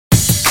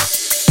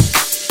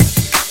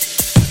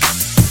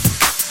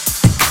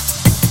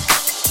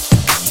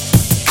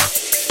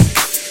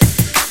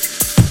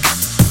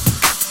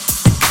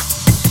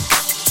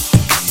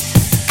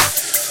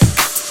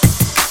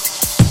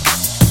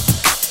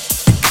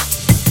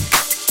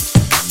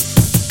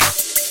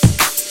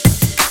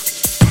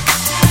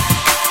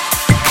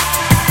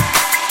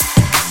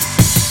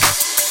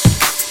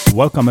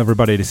Welcome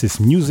everybody, this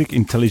is Music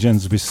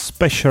Intelligence with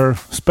special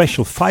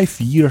 5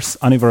 years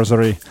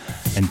anniversary,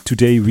 and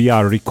today we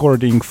are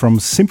recording from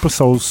Simple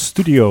Souls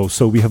studio,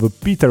 so we have a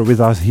Peter with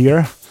us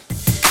here.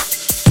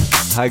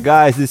 Hi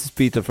guys, this is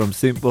Peter from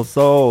Simple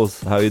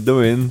Souls, how you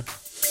doing?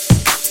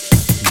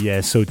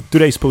 Yeah, so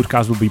today's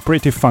podcast will be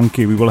pretty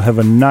funky. We will have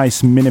a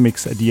nice mini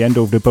mix at the end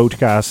of the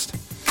podcast.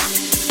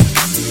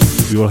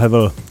 We will have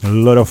a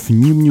lot of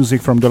new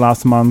music from the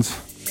last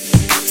month.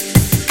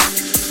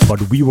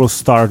 But we will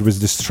start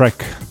with this track.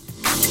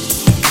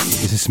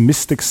 This is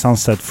Mystic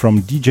Sunset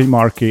from DJ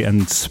Marky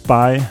and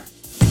Spy.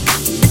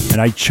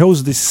 And I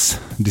chose this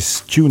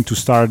tune to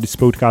start this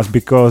podcast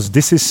because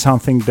this is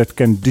something that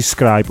can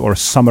describe or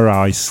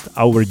summarize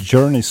our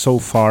journey so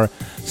far.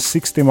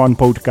 61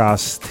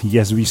 podcasts.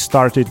 Yes, we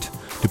started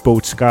the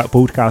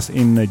podcast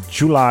in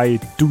July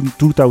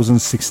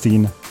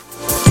 2016.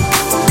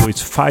 So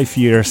it's 5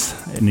 years,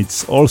 and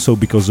it's also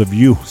because of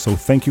you. So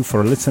thank you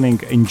for listening.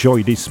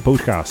 Enjoy this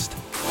podcast.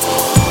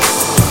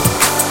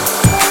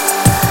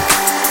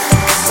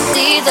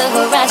 The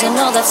horizon,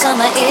 know that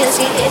summer is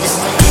here to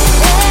stay.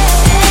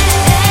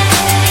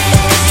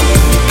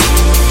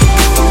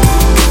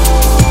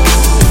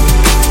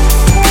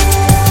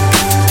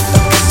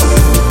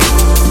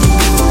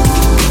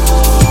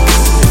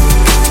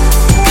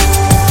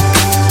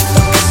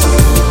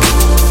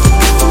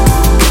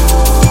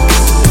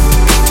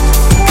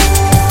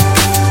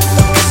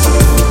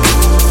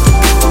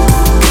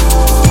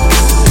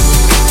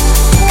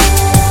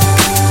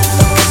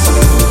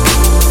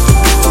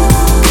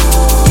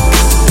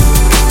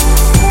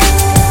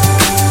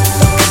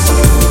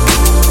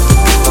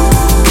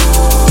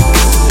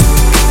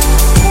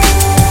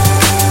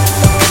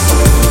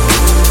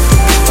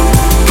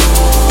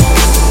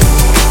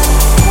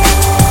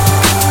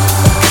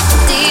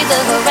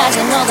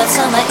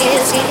 Summer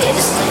is here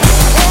to stay.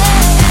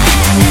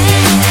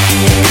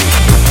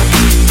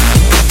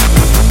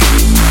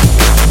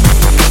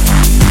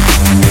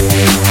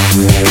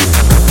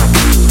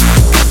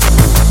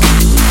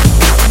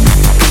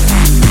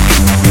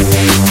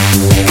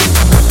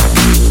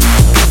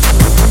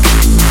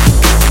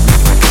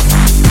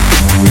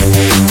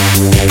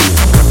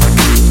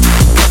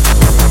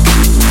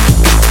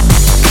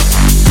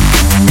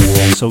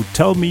 So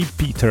tell me,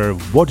 Peter,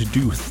 what do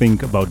you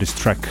think about this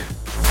track?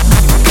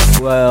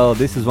 Well,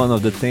 this is one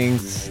of the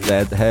things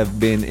that have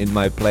been in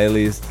my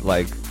playlist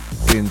like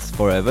since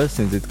forever,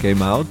 since it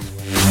came out.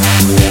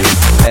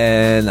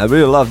 And I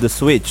really love the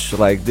switch.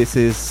 Like, this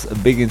is a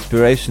big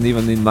inspiration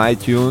even in my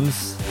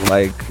tunes,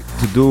 like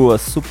to do a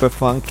super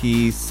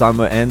funky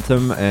summer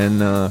anthem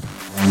and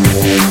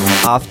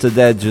after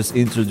that just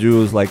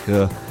introduce like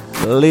a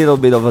little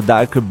bit of a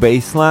darker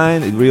bass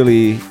line. It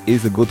really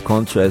is a good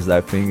contrast, I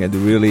think, and it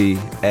really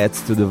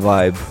adds to the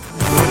vibe.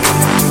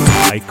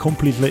 I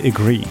completely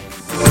agree.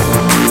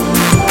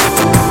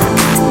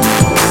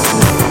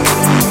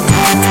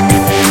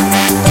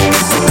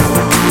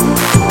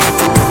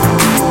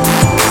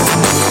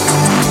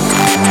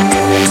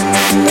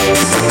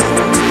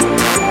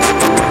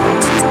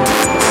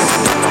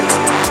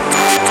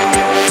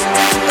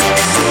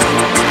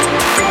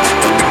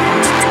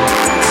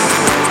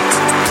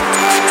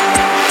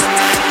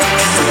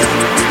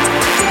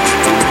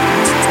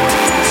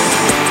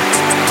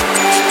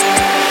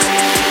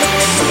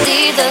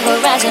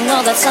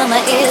 Know that summer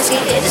is here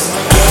to stay.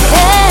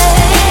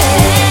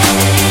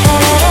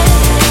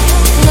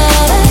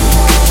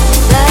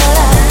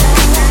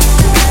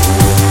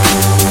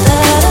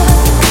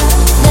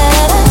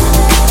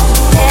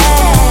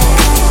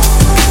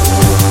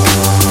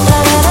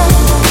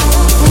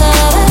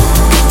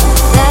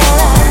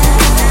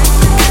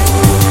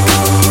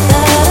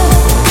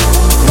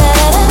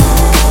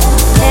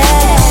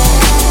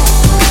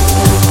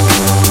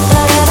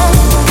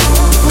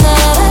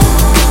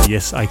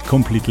 Yes, I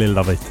completely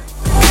love it.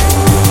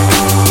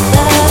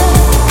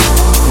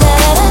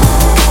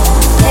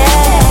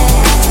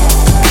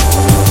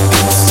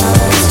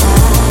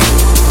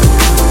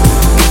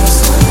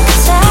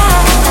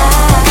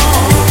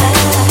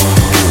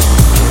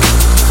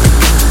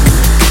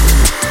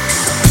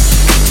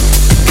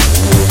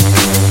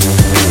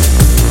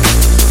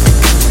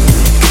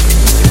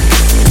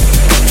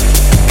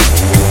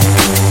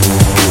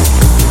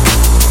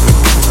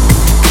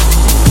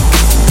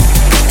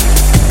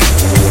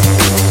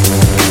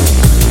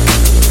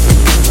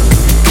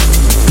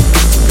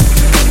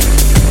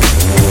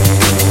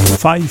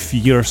 Five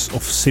years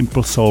of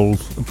Simple Soul,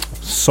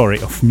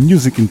 of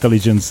Music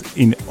Intelligence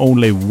in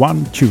only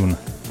one tune.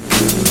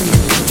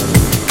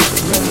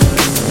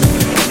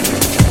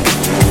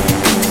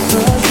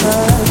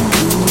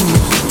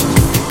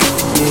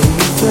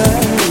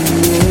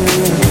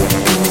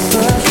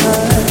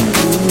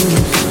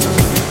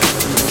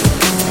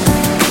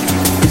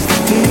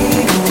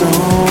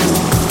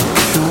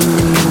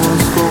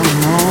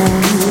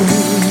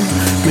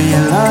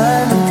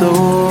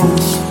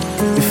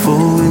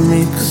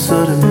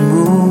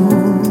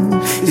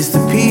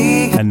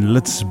 And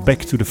let's back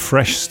to the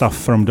fresh stuff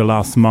from the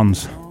last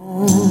month.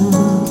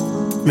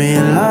 may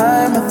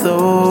align my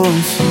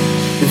thoughts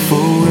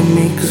before we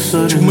make a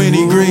sudden Too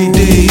many move. great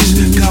days,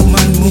 got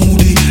man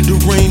moody. The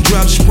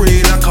raindrops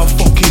spray like a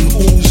fucking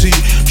Uzi.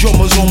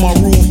 Drummers on my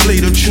roof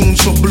play the tunes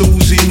so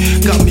bluesy.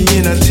 Got me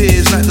in a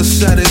tears like the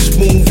saddest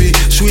movie.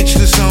 Switch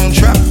the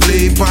soundtrack,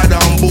 play by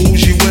down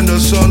bougie. When the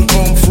sun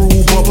come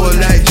through, bubble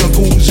like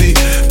jacuzzi.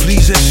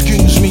 Please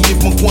excuse me if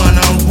my guan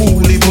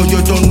unruly, but you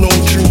don't know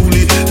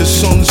truly. The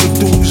sun's a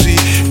doozy,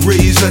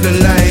 rays of the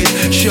light,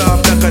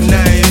 sharp like a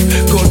knife.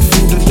 Cut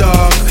through the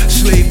dark,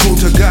 slave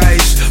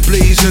poltergeist,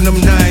 blazing them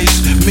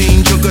nice.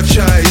 Main jug of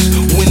chives,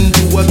 wind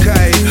to a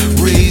kite,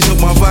 raise up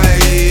my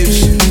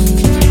vibes.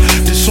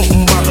 There's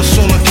something about the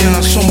sun I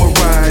can't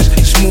summarize.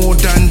 It's more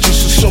than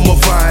just the summer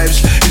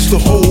vibes. It's the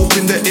hope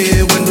in the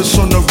air when the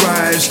sun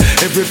arrives.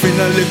 Everything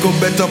a little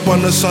better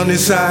on the sunny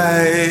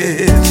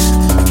side.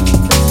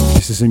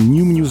 This is a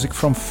new music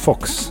from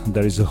Fox.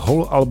 There is a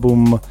whole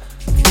album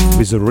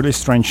with a really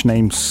strange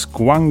name,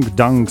 Squang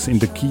Dungs in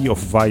the Key of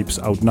Vibes,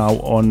 out now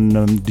on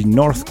the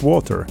North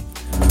Quarter.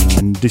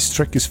 And this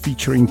track is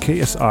featuring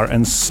KSR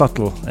and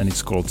Subtle, and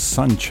it's called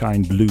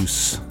Sunshine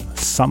Blues.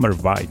 Summer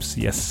vibes,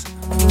 yes.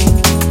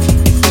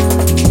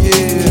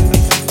 Yeah,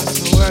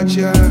 so watch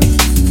out.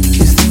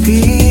 It's the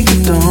peak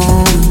of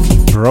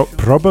dawn.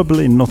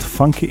 Probably not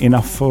funky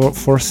enough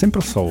for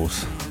Simple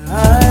Souls.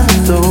 Align my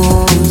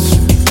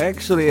thoughts.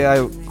 Actually,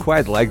 I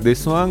quite like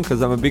this one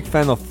because I'm a big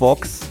fan of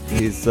Fox.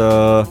 He's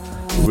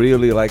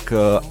really like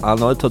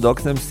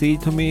unorthodox MC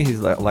to me. He's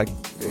like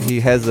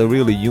he has a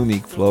really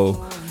unique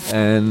flow,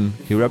 and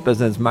he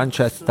represents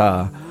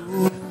Manchester.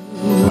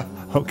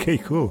 Okay,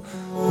 cool.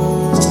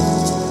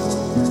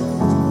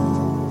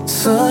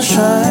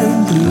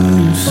 Sunshine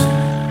blues.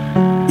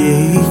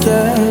 Yeah,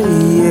 yeah,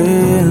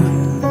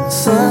 yeah.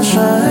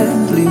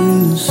 Sunshine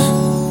blues.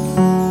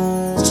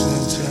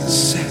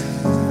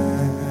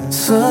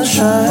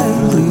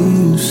 Sunshine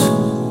blues.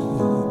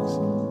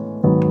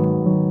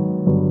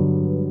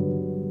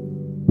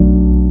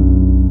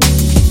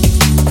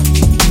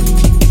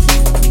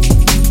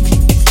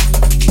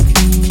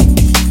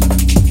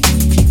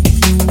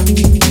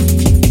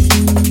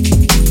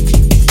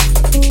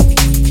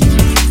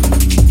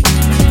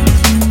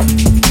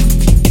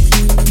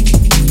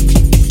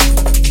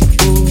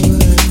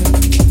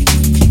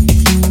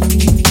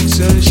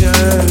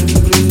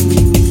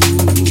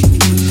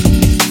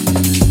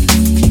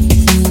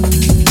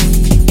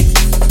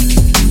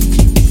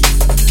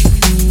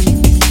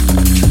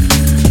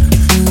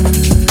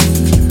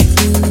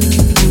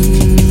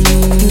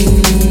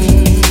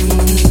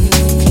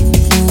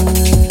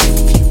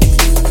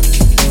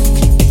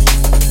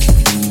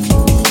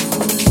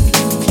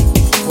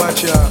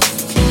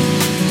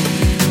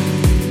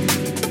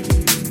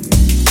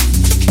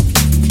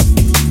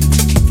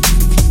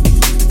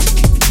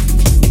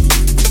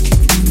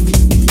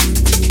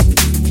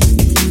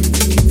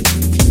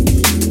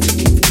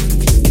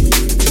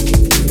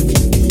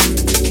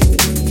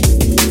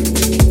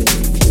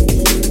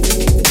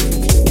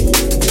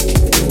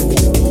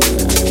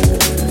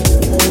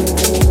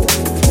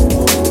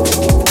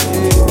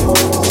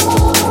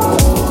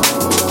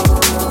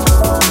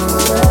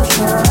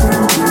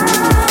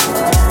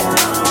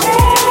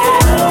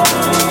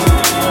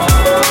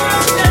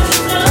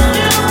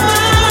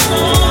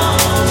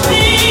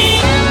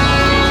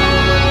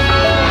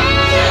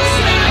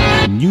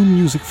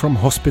 From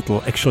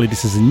Hospital. Actually,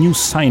 this is a new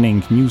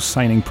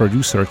signing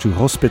producer to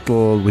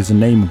Hospital with the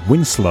name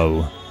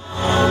Winslow.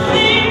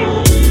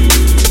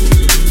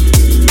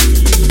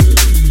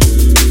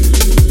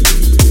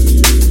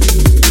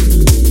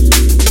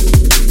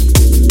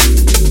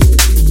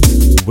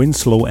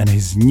 Winslow and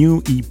his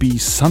new EP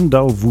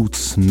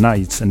Sandalwood's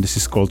Nights, and this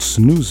is called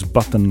Snooze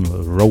Button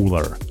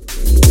Roller.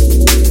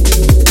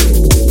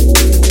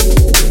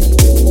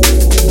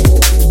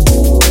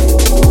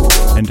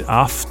 And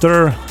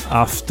after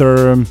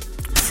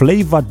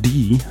Flava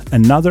D,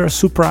 another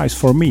surprise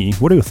for me.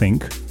 What do you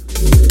think?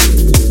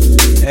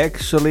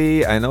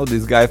 Actually, I know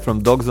this guy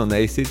from Dogs on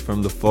Acid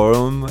from the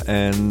forum,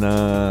 and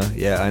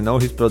I know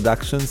his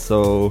production,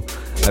 so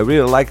I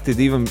really liked it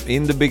even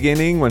in the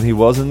beginning when he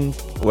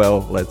wasn't,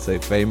 well, let's say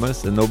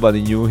famous and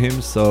nobody knew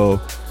him, so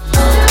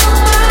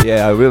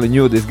yeah, I really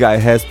knew this guy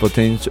has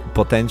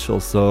potential,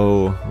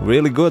 so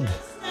really good.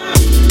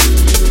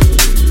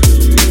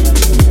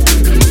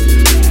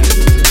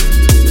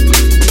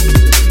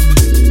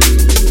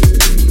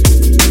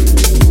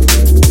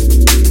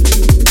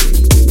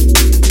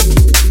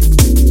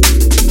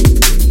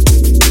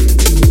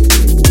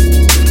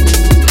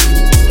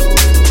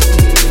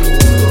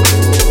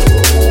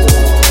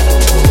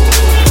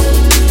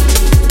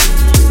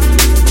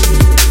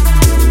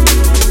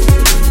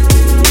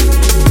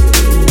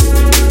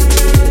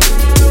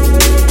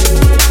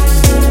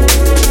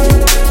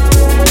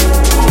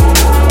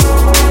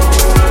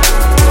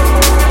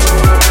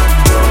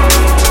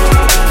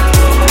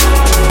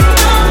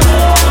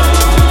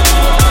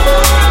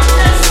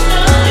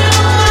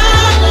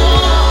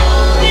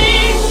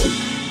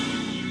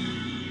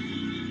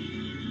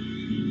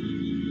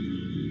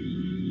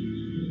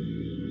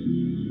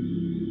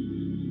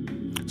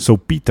 So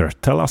Peter,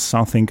 tell us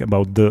something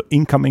about the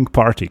incoming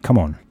party. Come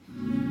on.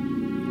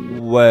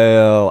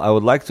 Well, I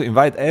would like to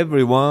invite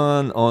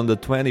everyone on the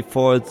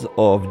 24th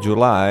of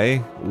July,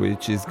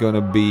 which is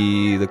gonna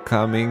be the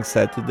coming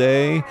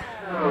Saturday.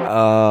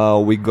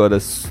 We got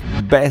a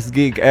best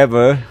gig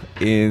ever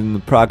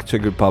in Prague,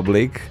 Czech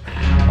Republic.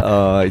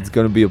 It's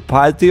gonna be a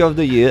party of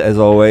the year, as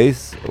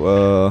always,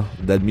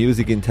 that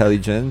Music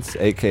Intelligence,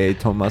 aka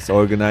Thomas,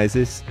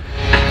 organizes.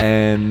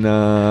 And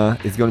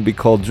it's gonna be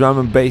called Drum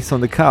and Bass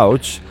on the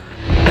Couch.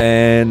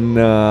 And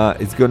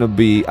it's gonna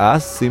be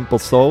us, Simple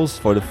Souls,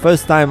 for the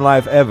first time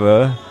live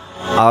ever,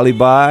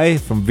 Alibi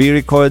from V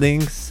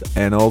Recordings,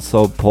 and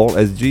also Paul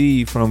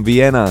SG from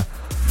Vienna.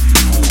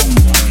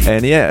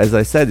 And yeah, as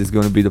I said, it's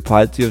gonna be the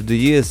party of the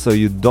year, so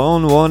you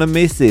don't wanna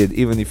miss it.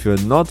 Even if you're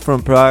not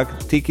from Prague,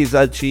 tickets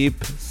are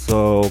cheap,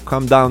 so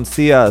come down,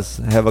 see us,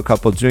 have a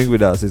couple drink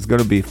with us. It's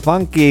gonna be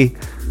funky.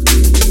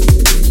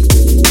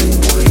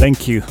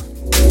 Thank you.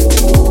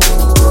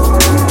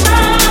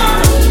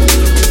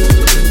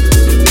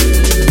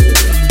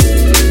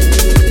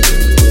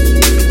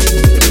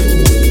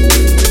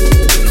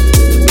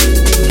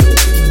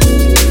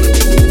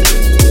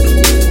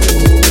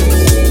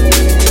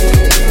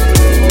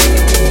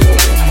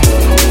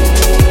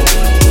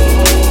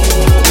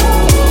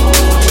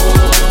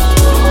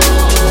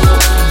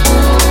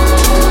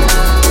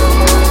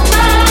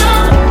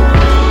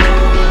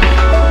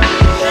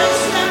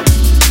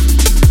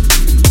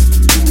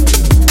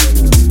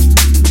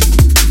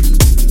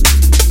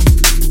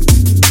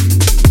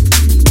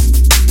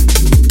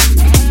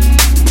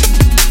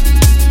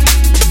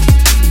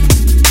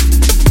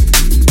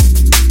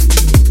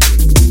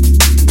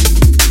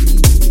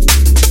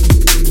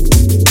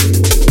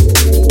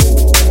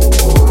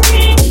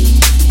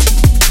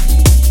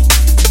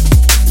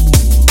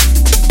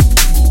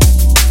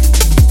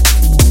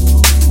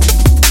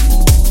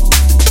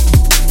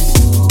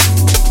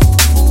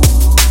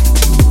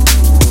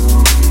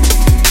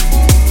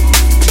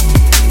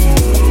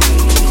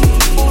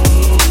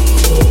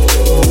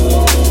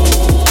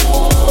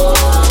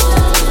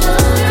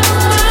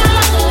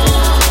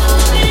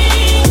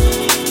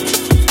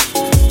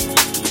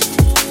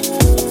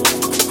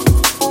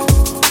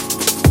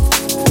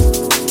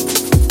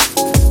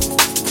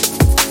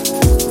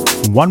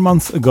 One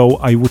month ago,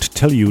 I would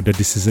tell you that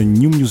this is a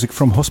new music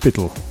from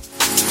Hospital.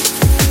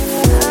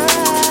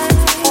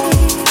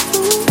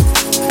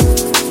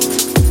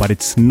 But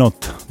it's not,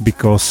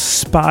 because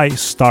Spy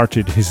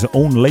started his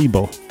own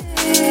label.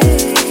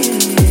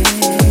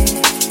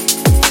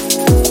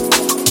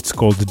 It's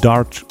called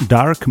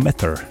Dark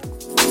Matter.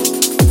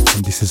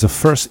 And this is the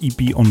first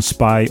EP on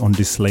Spy on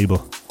this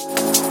label.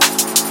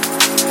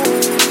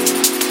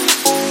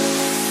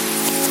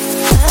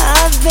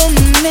 I've been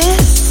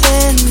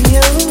missing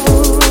you.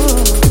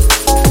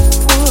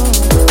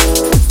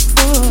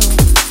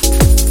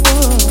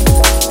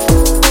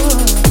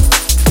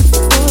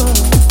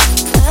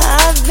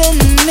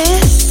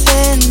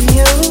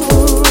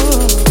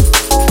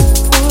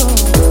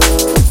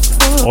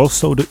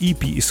 Also, the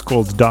EP is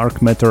called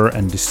Dark Matter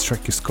and this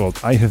track is called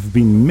I Have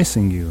Been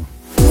Missing You.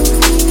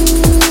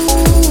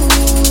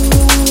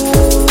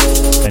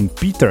 And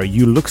Peter,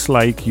 you looks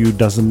like you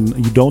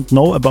don't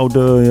know about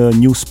the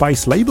new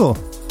Spice label.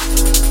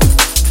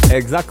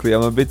 Exactly,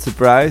 I'm a bit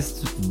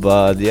surprised,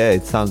 but yeah,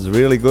 it sounds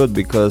really good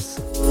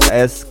because,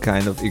 as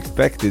kind of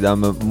expected,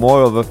 I'm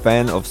more of a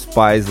fan of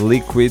Spy's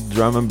liquid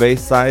drum and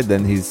bass side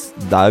than his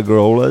dark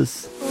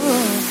rollers.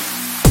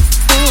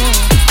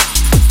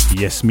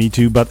 Yes, me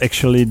too, but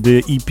actually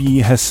the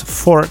EP has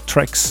 4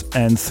 tracks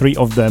and 3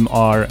 of them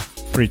are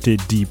pretty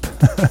deep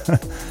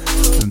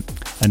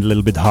and a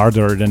little bit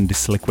harder than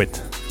this liquid.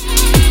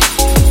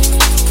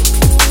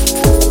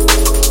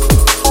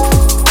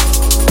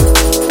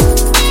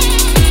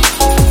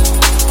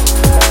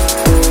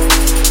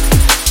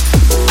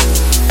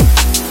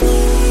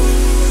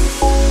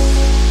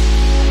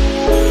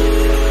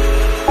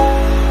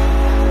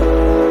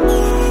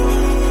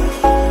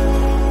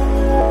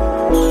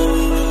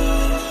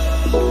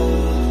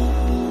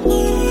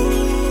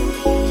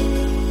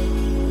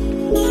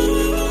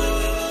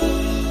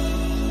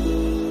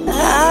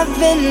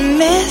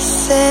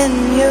 Missing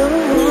you.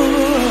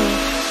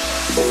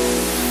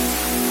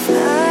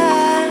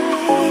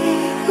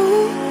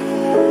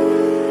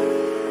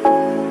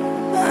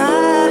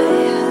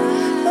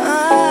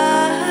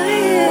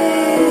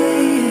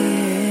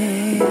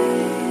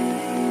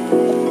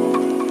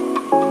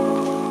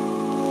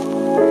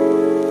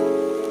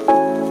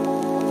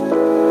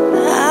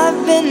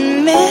 I've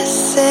been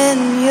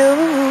missing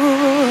you.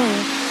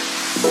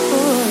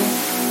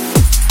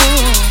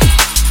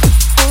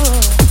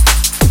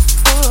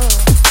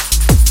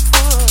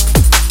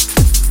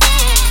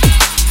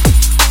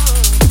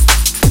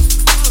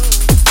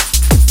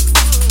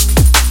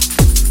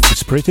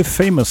 Pretty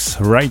famous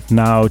right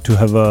now to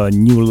have a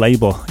new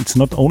label. It's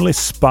not only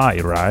Spy,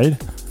 right?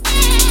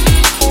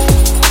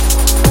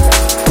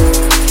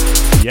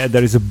 Yeah,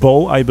 there is a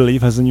Bow, I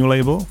believe, has a new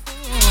label.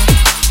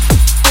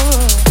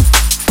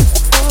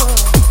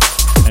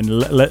 And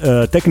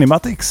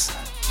Technomatics.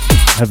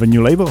 have a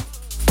new label?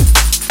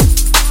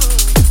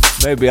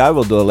 Maybe I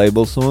will do a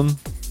label soon.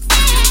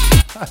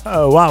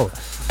 Oh, wow.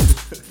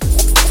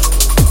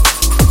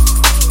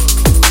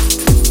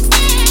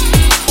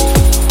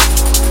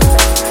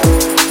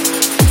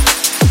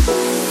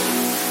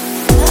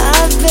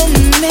 I've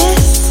been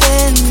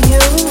missing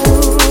you.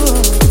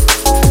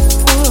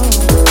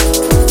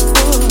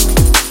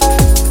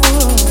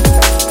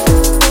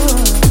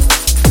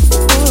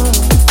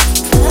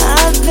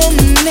 I've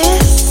been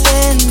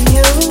missing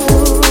you.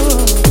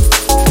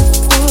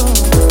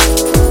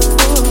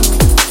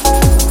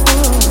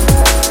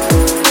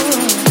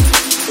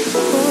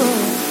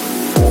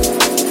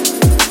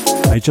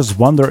 I just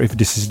wonder if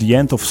this is the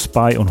end of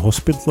Spy on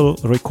Hospital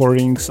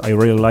recordings. I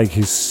really like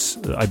his,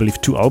 I believe,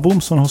 2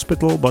 albums on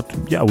Hospital, but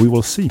yeah, we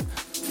will see.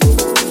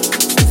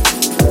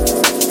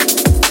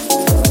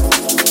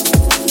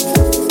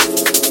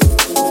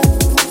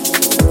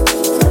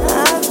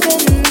 I've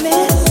been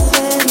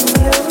missing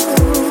you.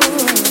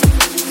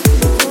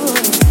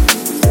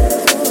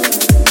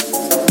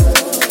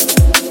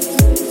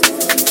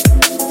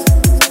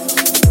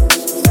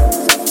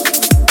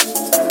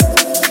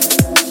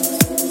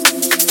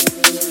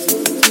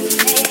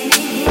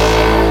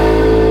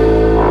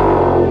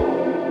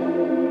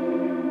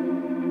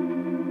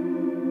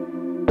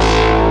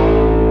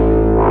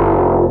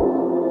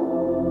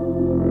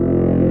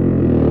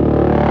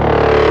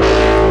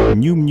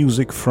 New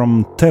music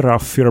from Terra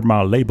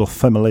Firma label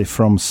family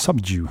from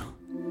Subdue.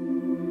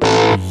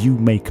 You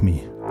Make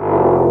Me.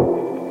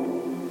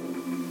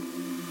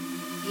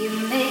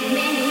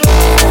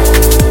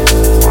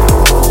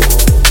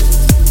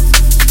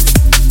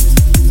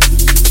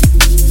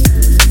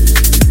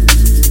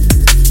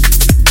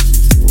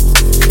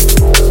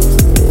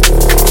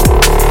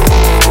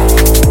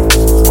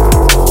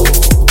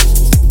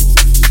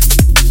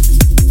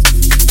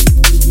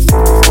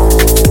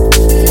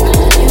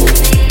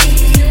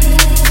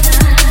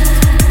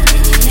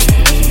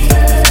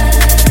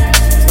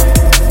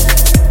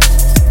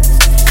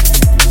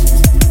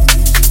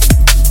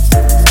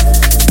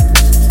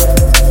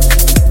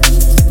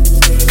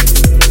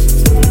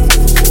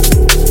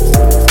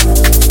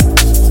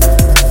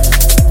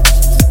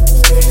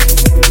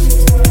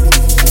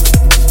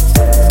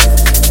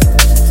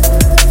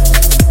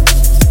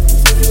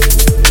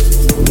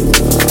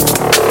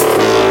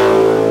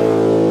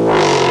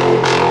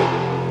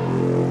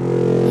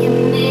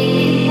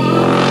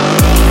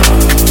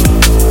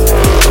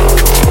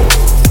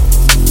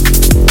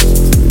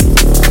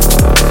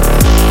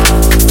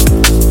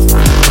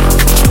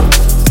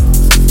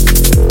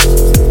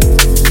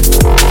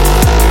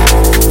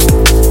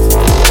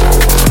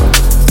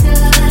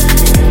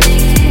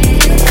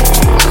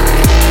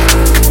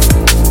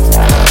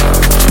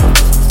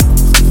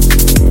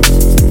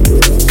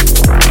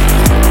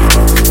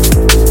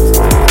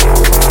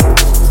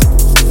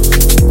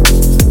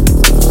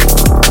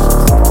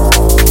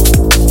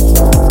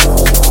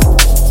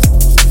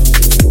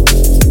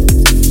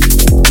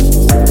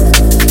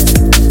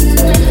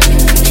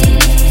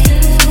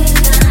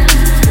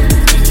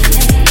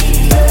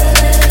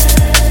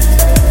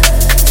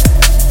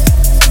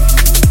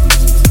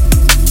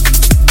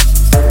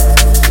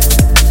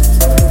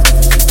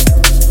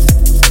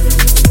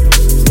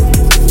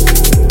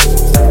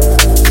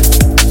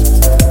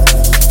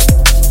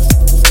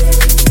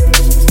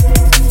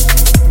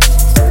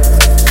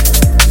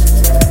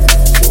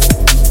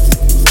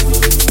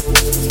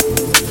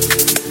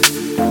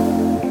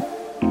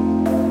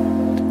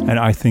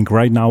 I think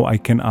right now I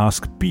can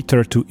ask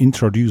Peter to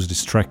introduce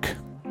this track.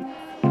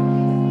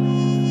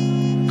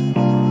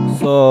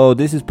 So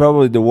this is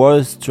probably the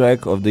worst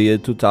track of the year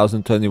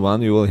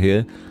 2021 you will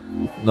hear.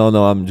 No,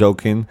 I'm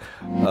joking.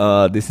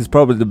 This is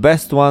probably the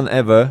best one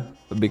ever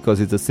because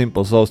it's a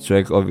Simple Souls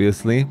track,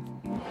 obviously.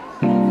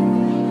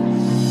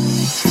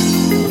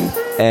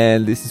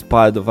 And this is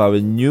part of our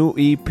new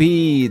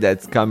EP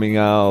that's coming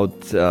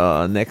out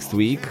next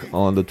week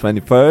on the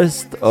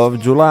 21st of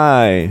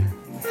July.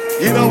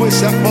 You know it's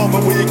that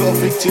moment when you gotta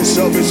think to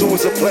yourself, it's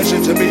always a pleasure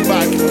to be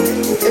back in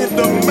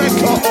the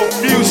mecca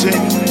of music.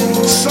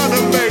 Sun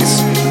and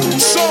bass.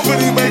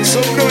 Somebody make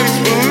some noise,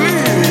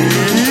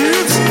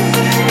 please.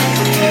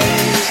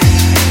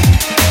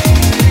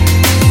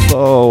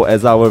 So,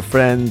 as our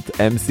friend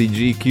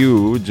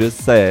MCGQ just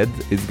said,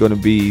 it's gonna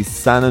be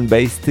Sun and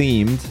Bass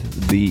themed.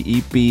 The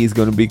EP is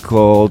gonna be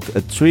called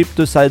A Trip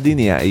to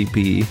Sardinia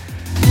EP.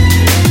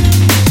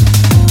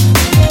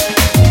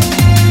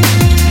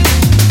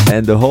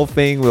 And the whole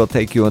thing will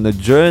take you on a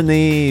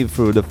journey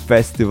through the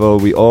festival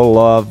we all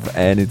love,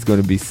 and it's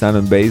gonna be Sun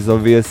and Bass,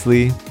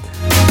 obviously.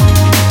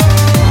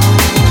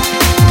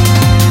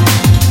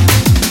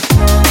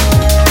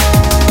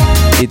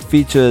 It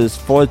features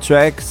 4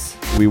 tracks.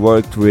 We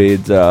worked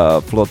with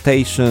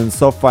Flotation,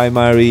 Sophie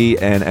Marie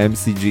and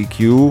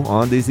MCGQ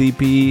on this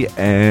EP,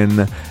 and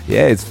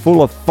yeah, it's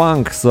full of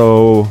funk,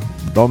 so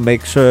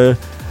make sure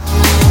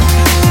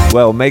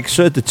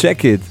to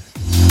check it.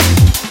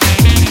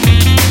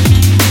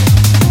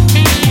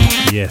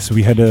 Yes,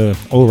 we had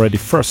already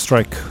first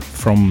track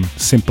from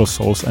Simple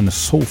Souls and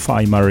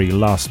Soulfy Murray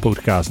last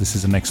podcast. This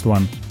is the next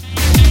one.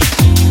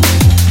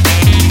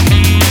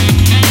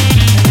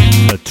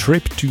 A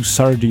Trip to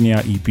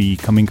Sardinia EP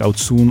coming out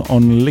soon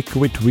on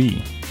Liquid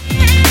V.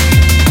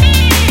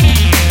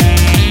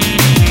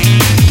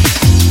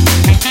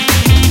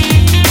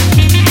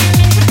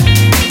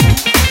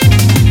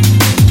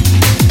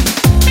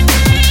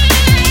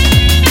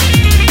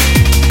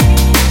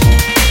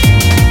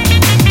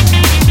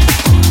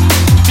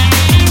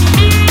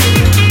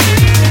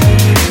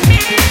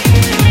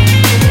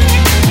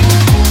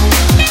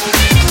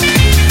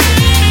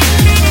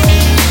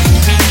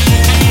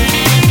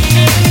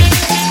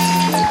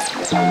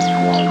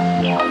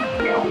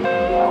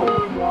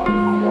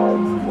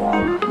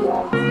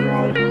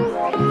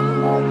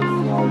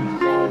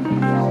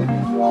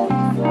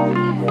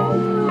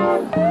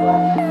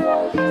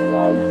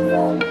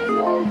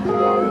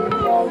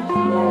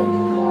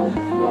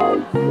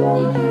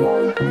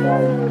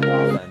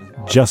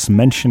 Just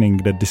mentioning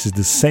that this is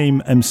the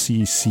same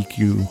MC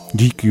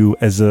GQ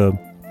as a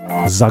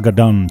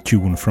Zagadan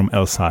tune from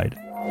L-Side.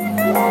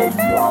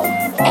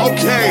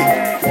 Okay,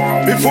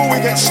 before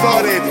we get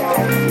started,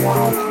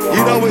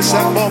 you know it's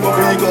that moment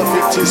where you gotta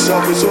think to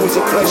yourself, it's always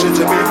a pleasure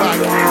to be back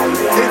in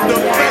the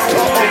mecca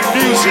of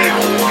music,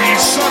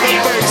 southern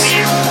bass.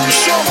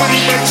 Somebody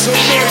make some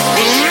noise,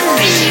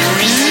 please.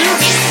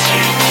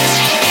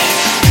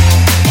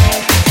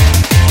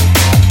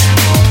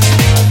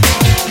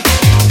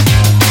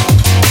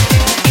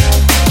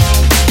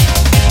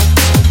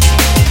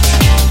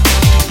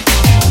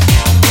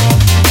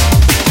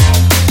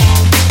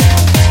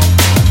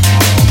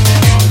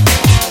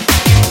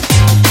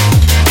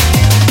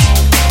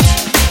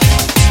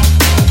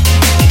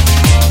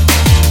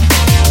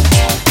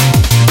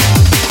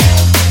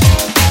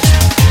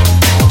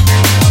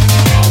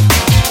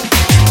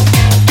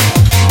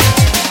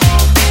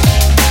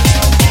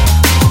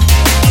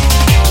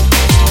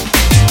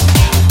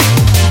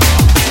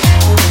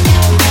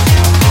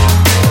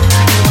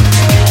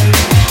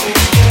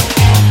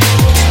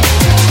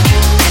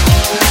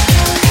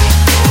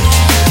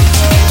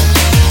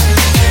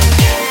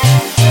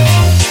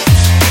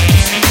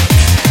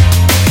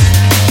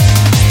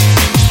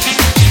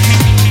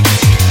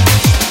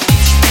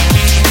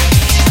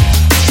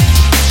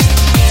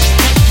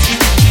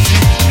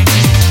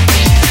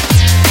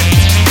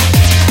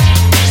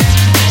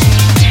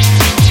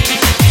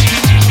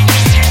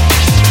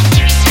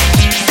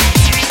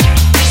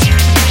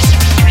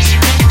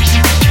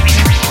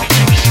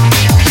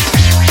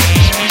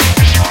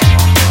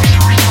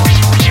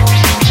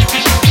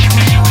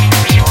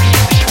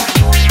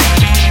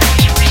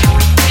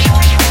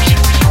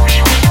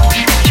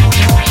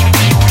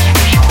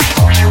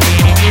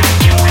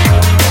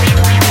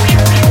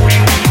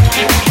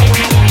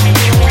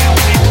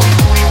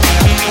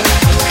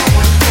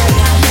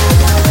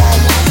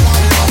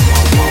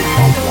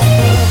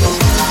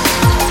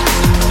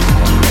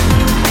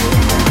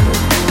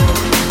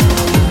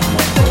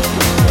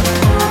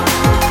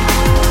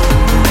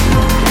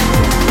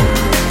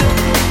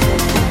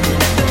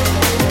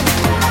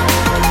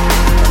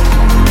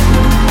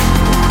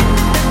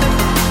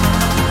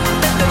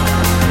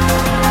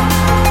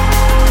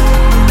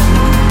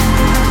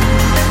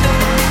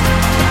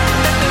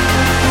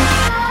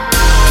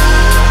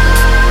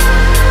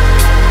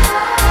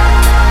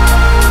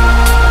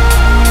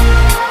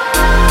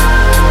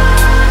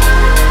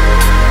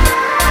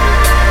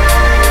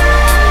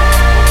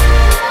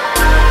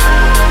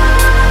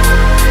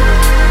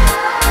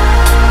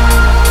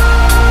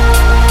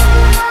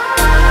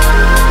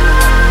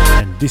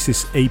 This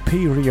is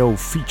Aperio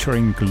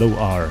featuring Low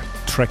R,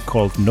 track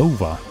called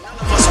Nova.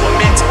 Us were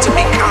meant to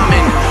be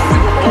common. We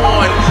were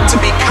born to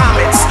be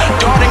comets,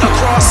 darting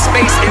across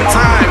space and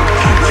time,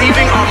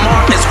 leaving our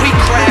mark as we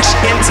crash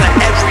into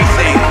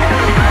everything.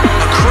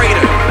 A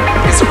crater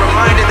is a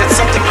reminder that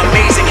something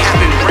amazing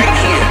happened right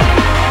here.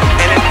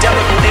 An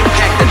indelible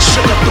impact that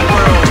shook up the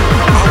world.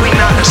 Are we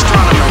not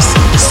astronomers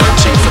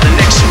searching for the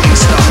next shooting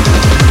star?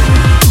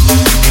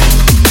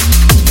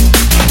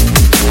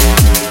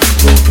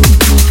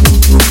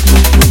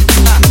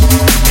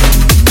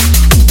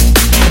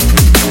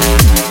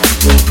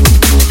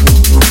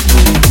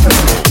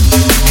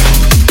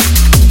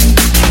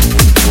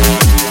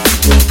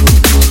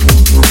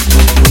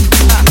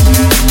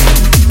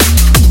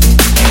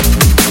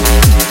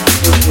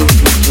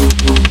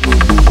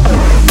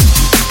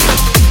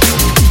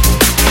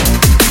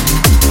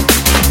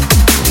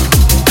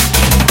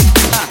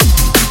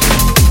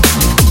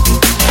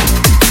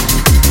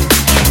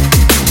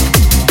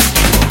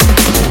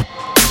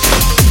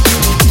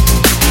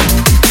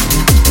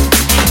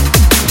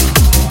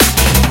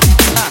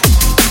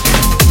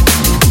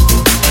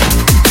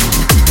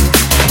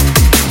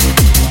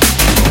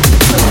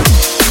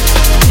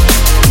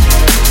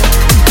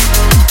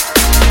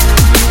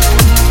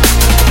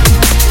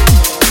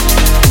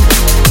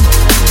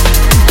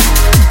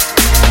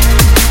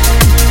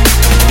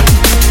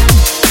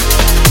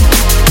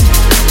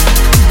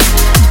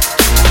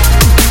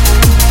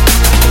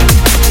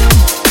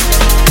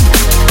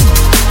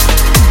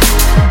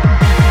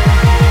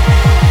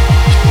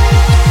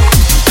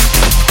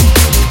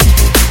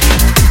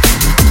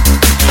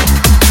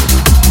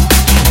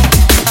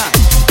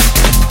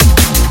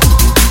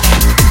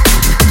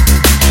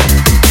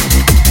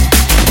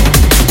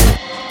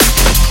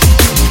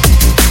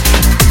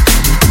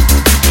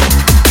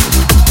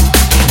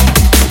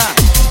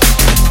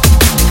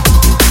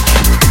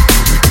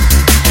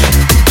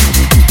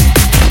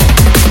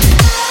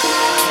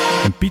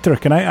 Peter,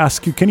 can I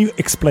ask you, can you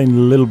explain a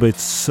little bit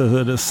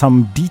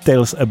some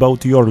details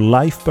about your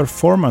live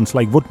performance?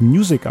 Like, what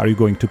music are you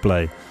going to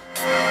play?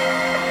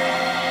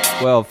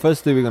 Well,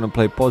 firstly, we're gonna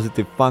play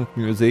positive funk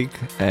music,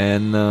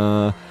 and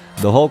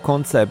the whole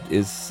concept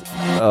is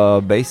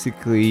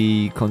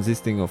basically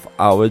consisting of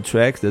hour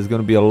tracks. There's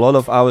gonna be a lot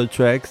of hour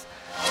tracks,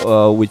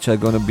 which are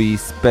gonna be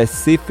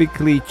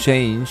specifically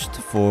changed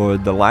for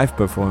the live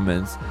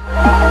performance.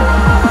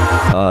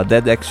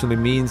 That actually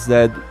means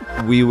that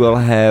we will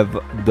have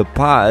the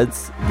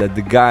parts that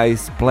the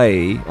guys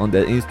play on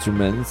their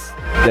instruments,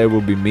 they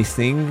will be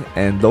missing,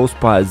 and those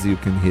parts you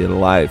can hear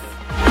live.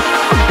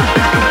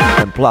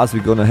 And plus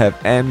we're gonna have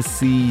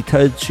MC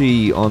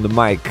Turchi on the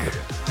mic.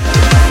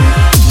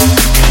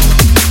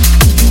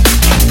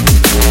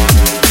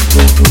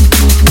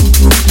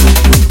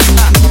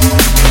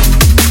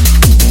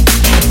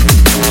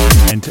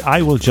 And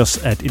I will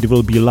just add, it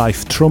will be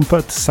live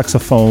trumpet,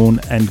 saxophone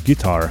and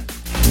guitar.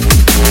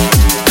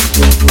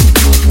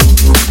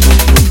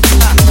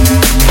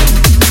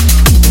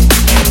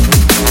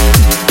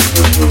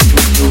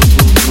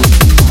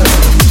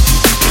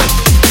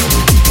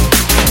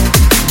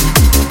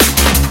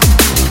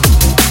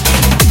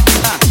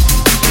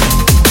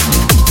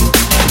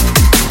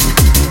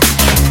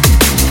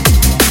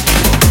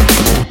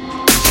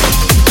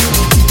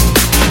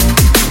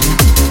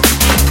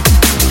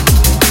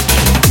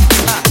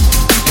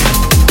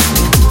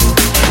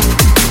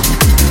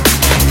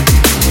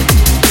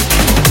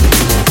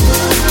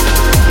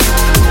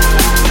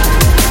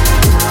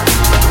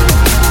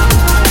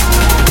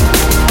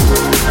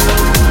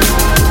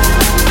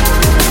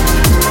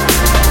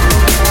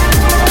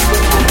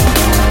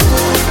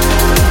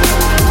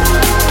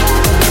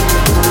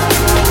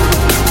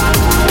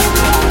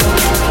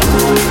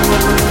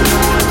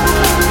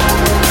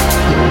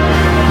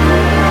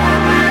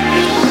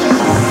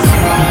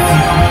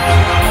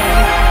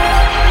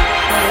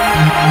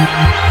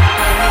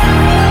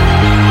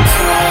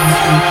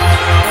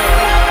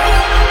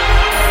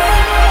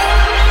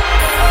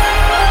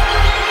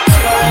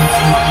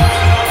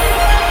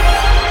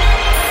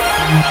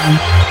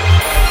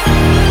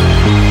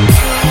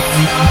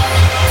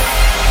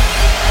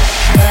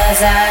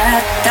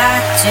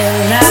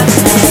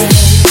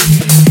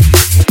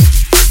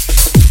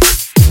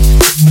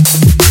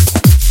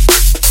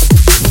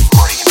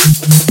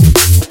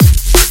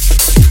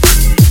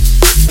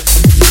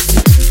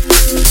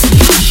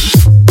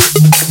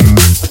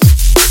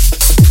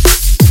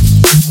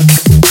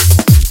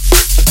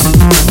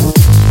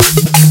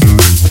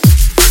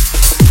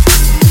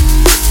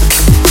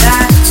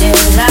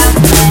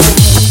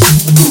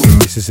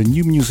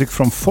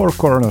 From Four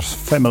Corners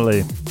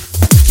family,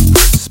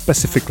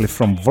 specifically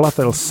from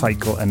Volatile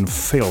Cycle and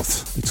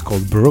Filth. It's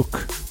called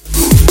Brook.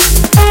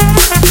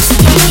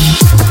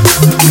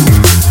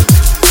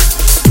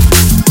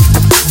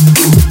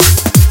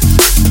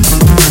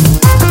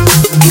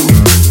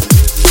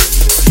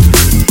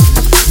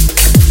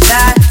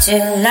 That you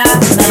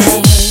love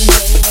me.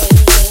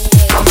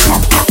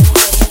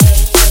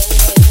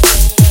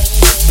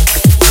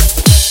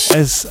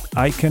 As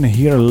I can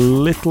hear a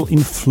little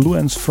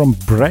influence from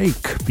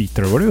break,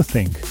 Peter, what do you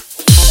think?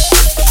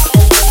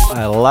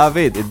 I love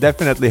it. It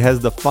definitely has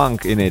the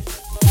funk in it.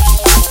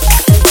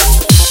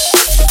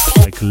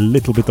 Like a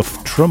little bit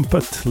of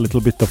trumpet, a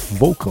little bit of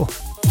vocal.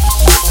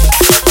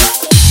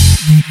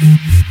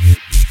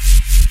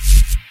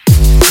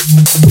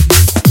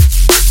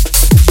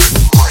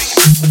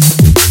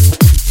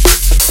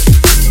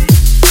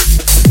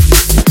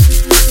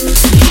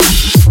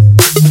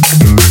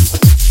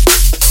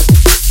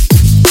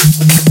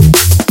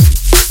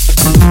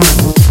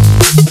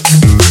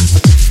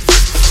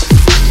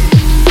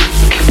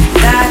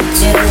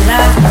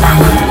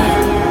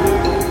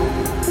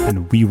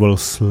 We will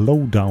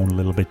slow down a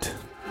little bit.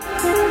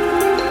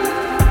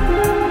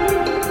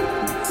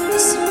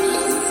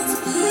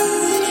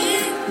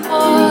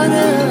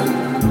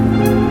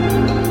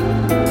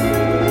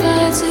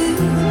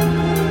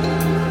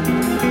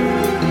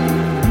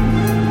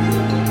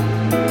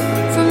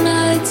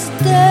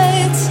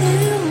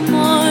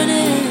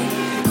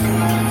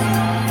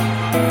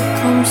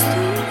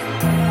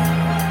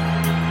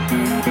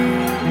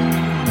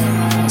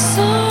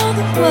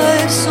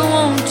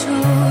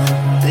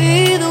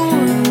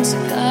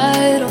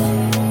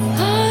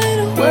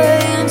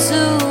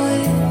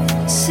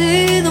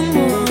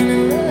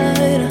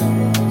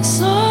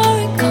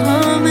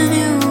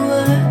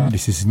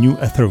 This is New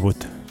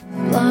Etherwood.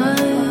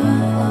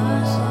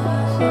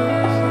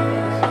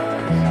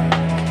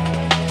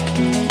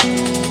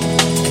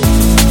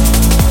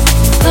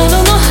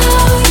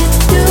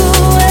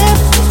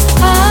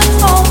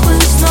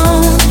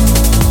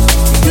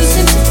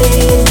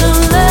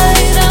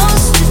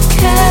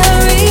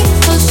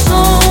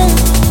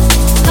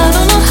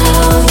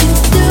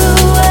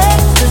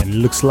 And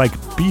looks like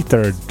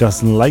Peter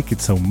doesn't like it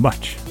so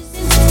much.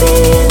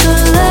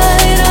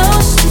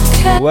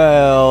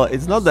 Well,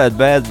 it's not that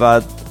bad,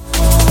 but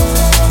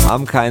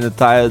I'm kind of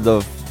tired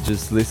of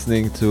just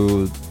listening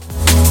to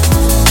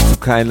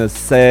kind of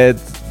sad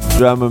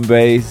drum and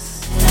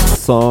bass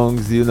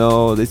songs, you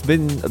know. It's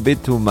been a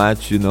bit too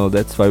much, you know.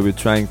 That's why we're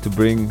trying to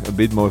bring a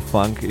bit more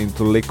funk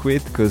into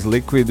Liquid, because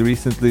Liquid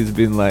recently has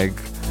been like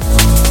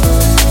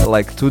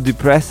too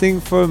depressing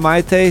for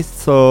my taste.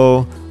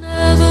 So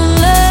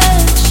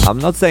I'm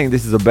not saying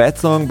this is a bad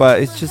song,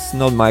 but it's just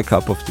not my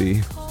cup of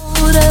tea.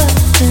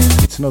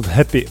 It's not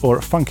happy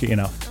or funky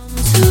enough.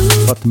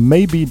 But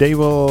maybe they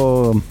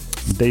will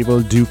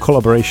do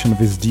collaboration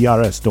with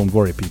DRS. Don't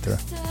worry, Peter.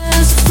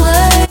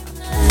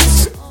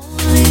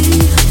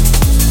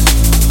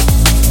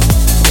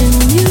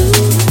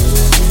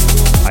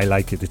 I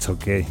like it, it's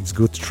okay. It's a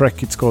good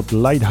track. It's called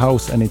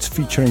Lighthouse and it's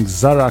featuring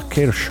Zara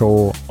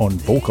Kershaw on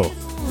vocal.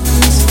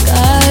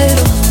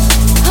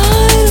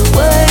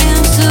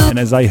 And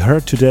as I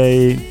heard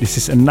today, this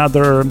is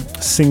another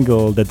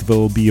single that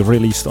will be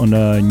released on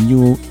a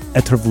new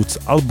Etherwoods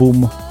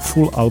album,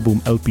 full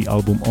album, LP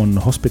album on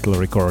Hospital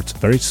Records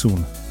very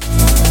soon.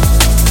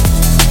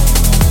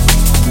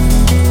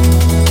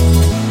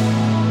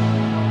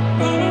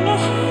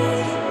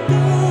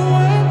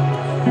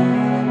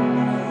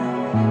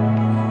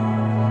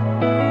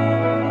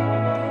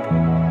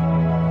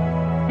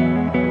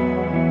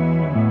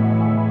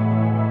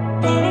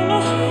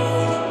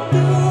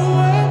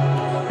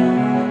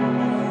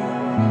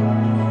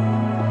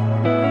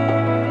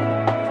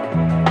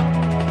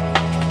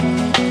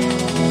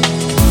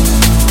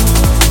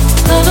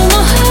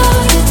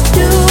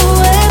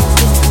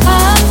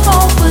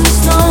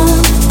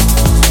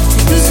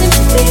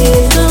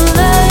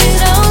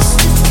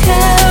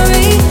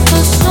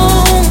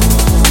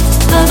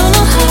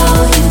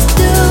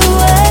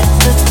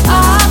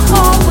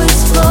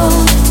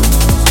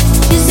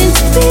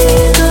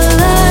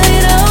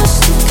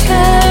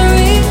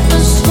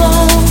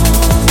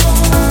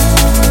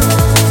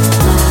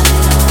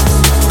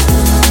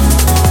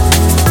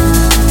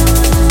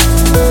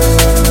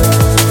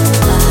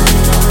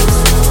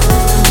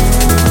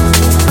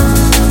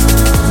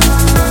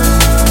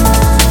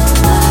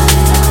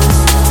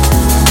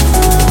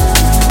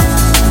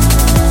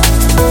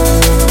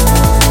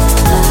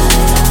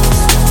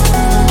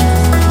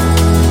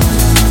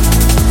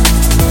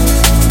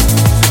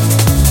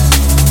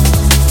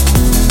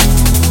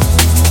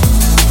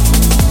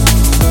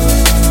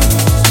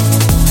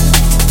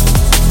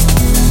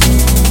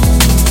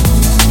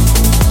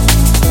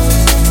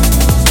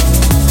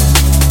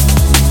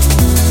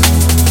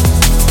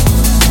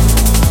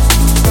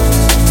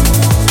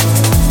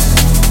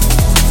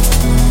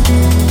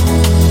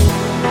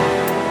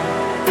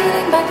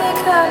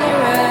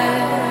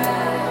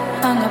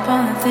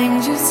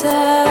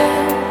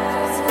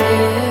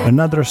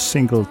 Another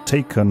single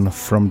taken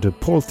from the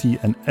Paul T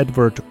and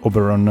Edward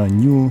Oberon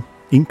new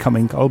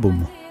incoming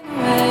album.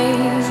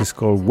 This is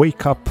called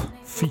Wake Up,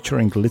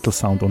 featuring Little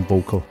Sound on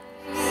vocal.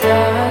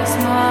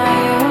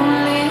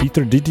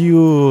 Peter, did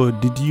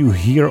you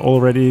hear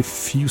already a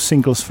few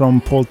singles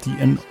from Paul T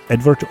and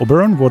Edward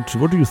Oberon? What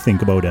do you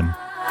think about them?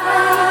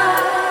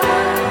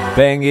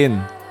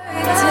 Banging.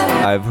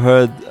 I've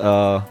heard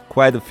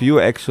quite a few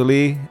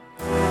actually,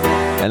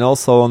 and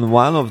also on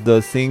one of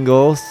the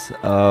singles,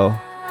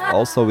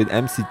 also with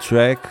MC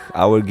Track,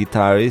 our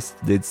guitarist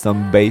did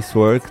some bass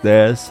work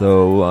there.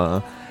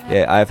 So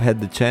yeah, I've had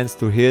the chance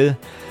to hear,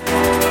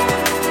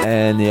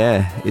 and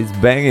yeah, it's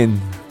banging.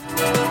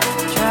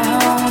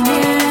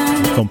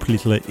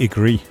 Completely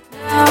agree.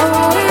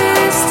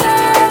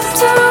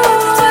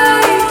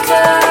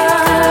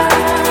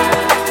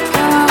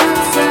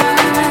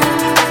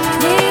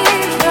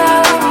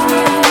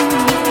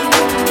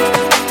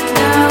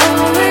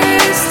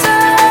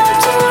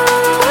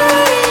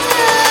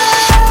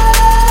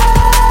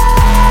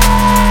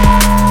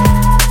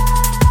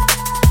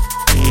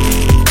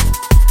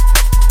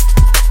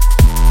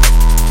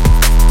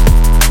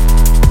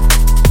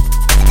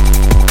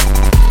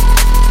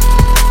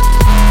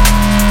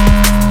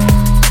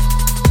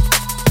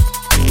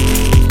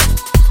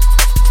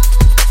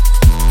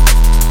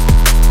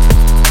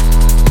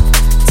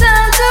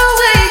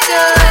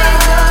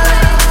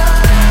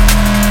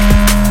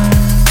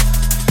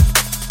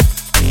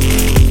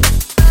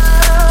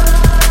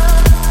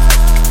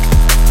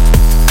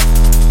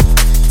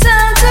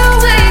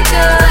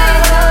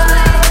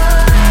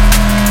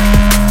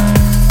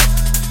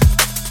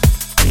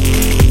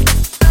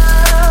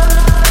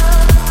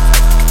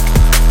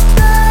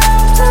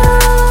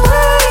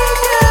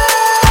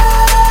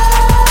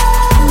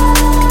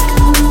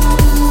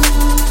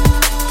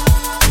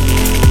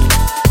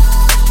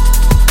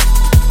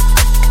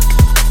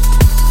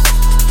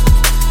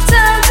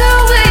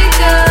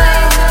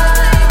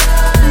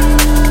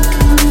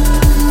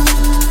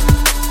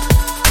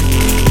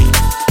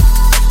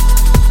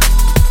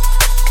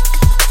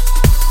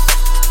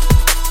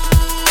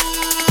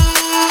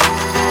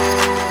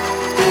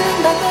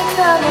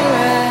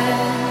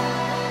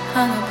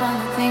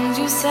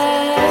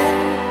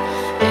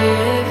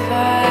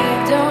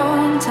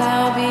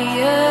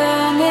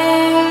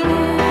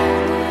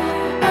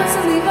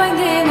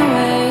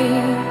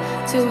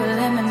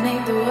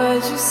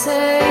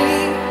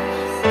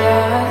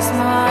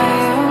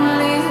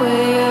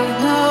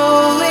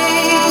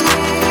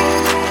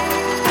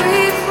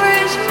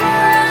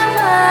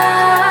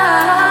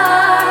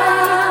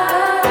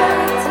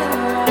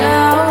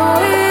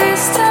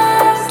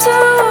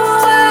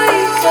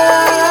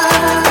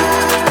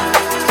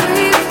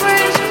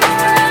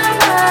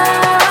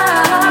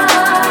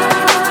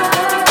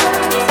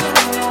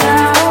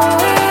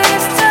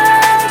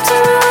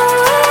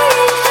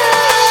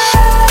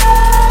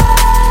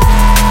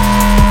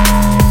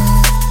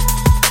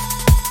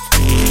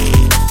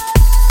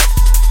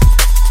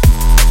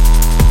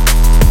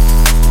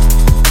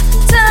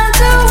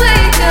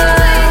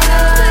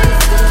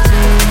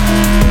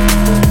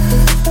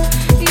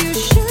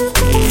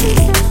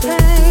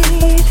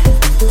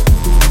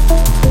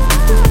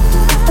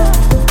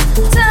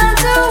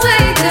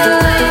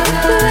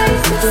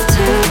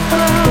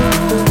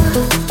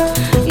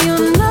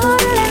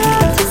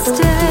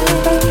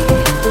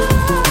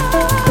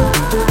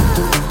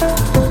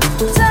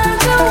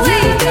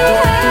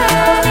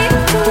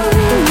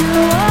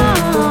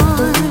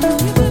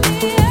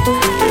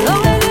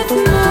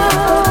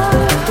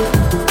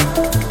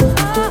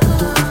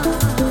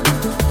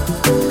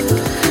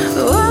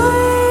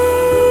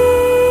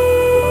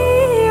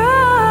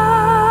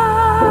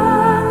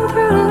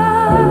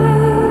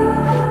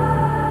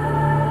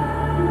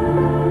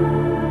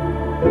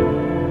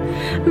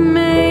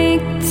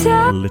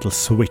 A little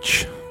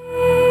switch.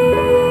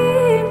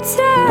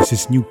 This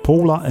is New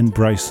Paula and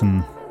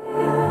Bryson.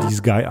 These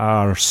guys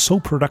are so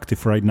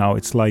productive right now.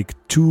 It's like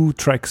 2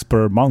 tracks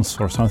per month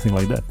or something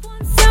like that.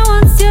 So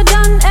once you're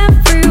done,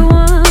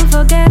 everyone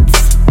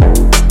forgets.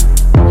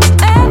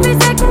 Every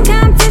second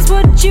counts is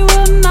what you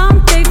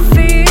amount. They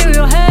fill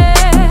your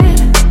head.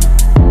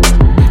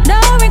 No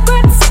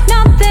regrets,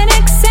 nothing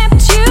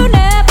except you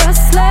never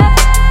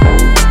slept.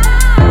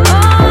 Oh, I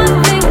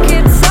think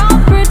it's all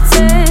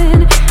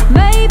pretend.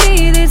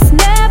 Maybe this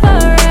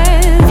never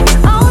ends.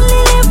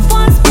 Only live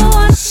once, but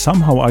once.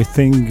 Somehow I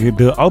think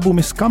the album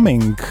is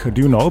coming.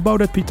 Do you know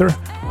about it, Peter?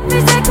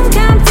 Every second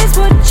counts is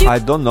what you. I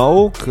don't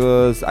know,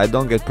 cause I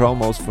don't get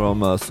promos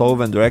from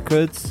Solvent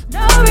Records,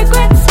 No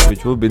regrets,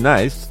 which would be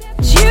nice.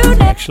 you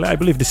never. Actually, I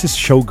believe this is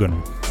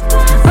Shogun.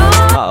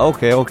 Ah,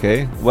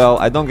 okay. Well,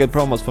 I don't get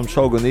promos from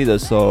Shogun either,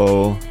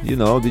 so you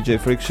know, DJ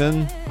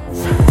Friction.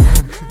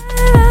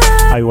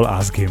 I will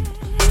ask him.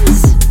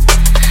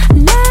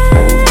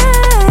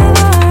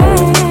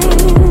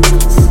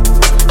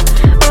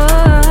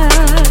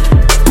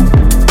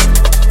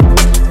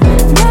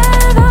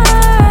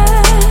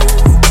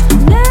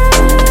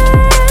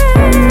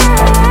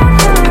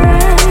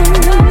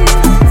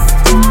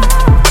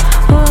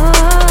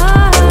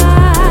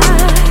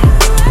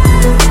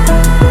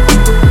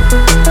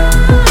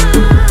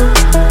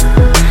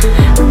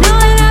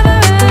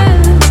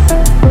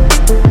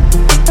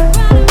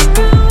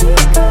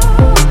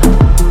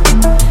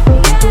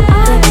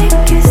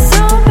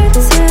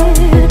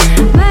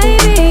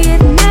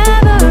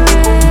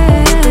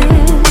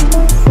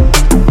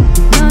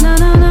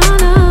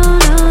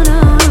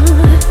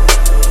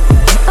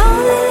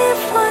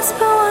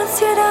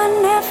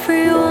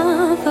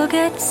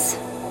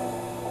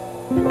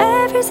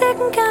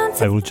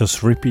 I will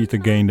just repeat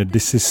again that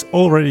this is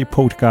already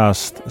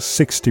podcast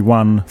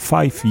 61,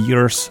 5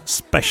 years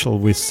special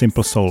with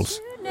Simple Souls.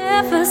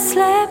 Never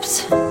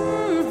slept.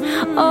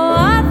 Oh,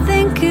 I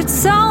think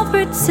it's all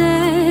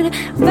pretend.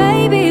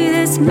 Maybe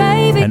this,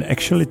 maybe. And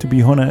actually, to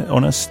be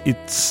honest,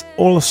 it's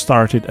all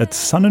started at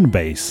Sun and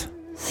Bass.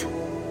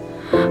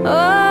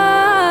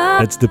 Oh,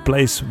 That's the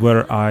place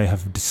where I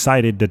have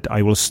decided that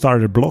I will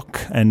start a blog,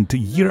 and a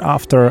year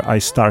after I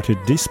started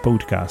this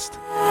podcast.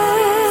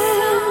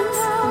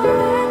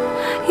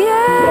 yes.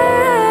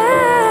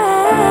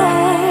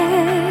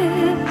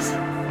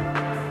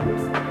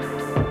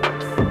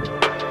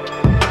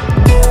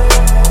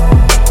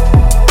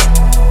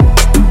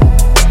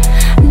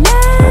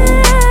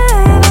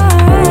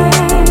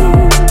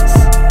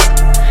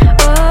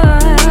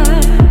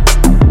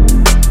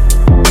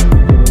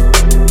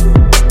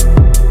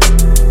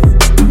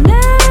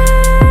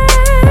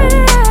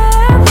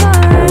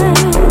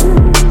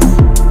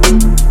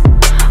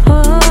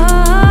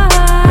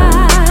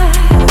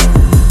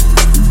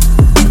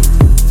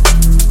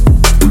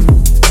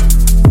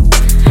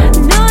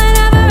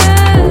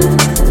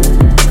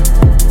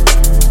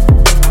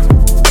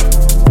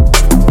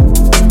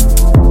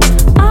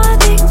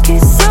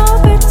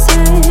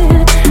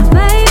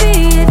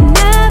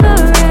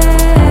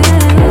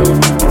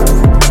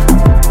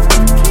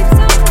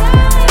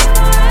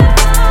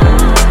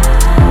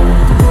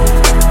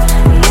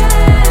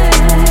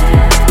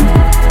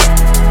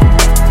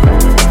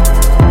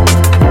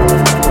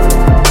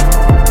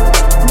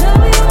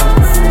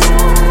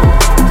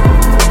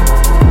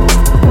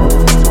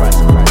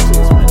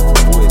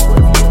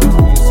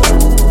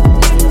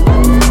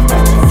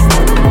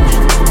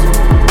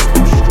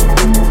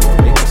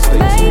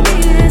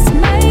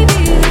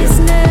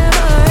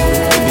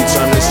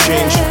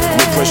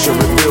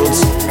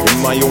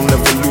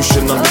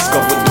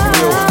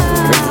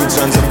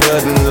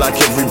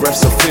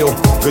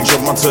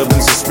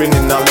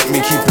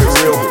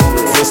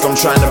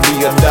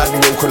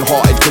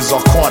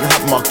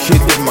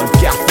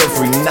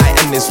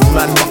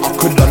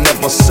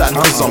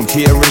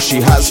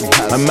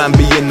 A man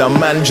being a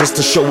man just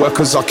to show her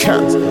cause I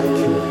can.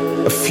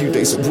 A few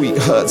days a week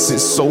hurts,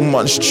 it's so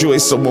much joy.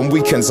 So on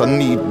weekends I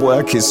need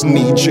work, it's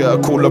knee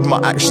jerk. All of my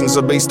actions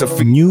are based off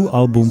New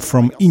album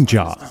from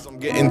Inja. I'm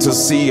getting to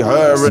see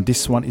her. And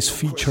this one is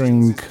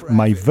featuring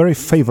my very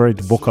favorite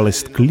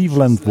vocalist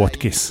Cleveland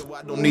Watkins.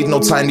 I don't need no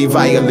tiny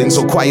violins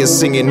or choir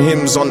singing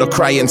hymns on the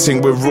crying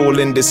thing. We're all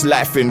in this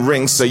life in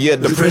rings, so yeah,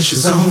 the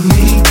pressure's on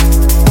me.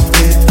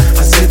 Yeah,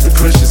 I said the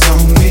pressure's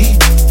on me.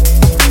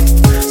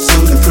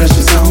 So the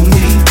pressure's on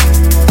me.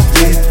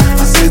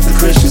 Yeah, I said the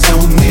pressure's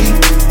on me.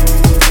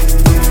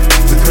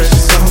 The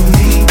pressure's on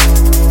me.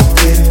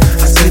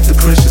 Yeah, I said the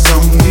pressure's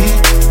on me.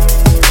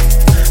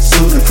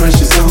 So the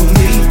pressure's on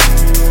me.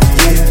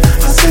 Yeah,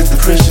 I said the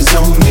pressure's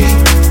on me.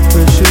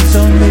 Pressure's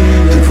on me.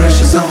 The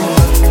pressure's on.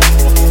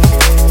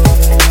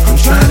 I'm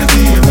trying to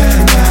be a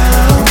man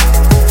now.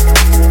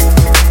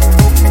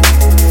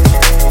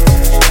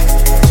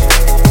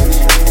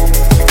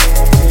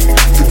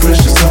 The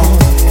pressure's on.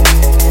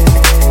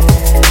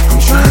 I'm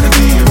trying to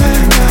be a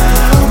man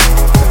now.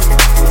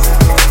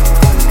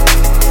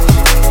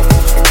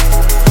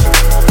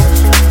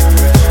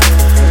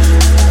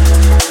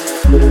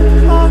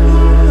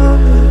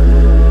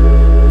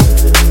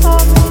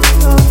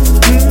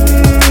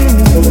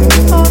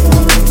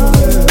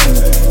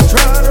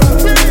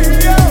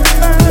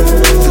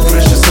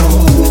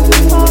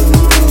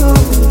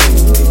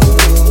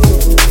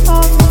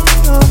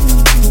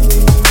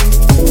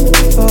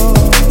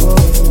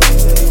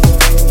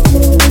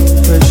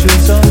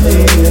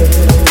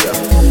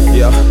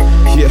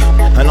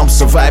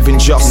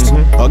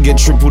 I get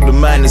triple the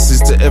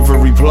minuses to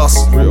every plus.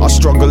 I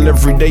struggle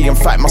every day and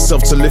fight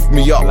myself to lift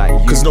me up,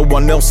 cause no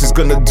one else is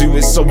gonna do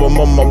it, so I'm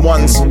on my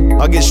ones.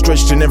 I get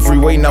stretched in every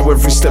way, now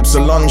every step's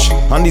a lunge.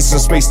 I need some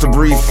space to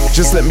breathe,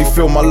 just let me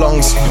fill my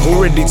lungs.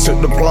 Already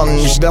took the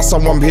plunge, that's how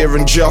I'm here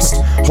and just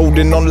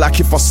holding on like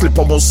if I slip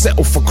I won't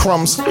settle for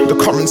crumbs. The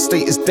current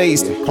state is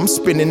dazed, I'm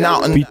spinning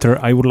out and Peter,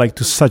 I would like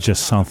to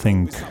suggest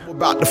something.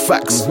 about the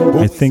facts.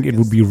 I think it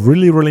would be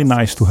really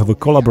nice to have a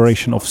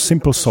collaboration of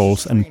Simple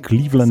Souls and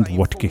Cleveland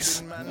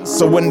Watkiss.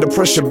 So when the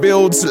pressure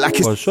builds like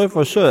it's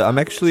For sure. I'm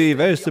actually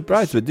very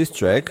surprised with this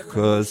track,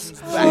 because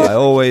I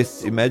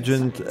always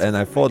imagined and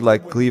I thought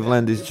like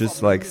Cleveland is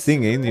just like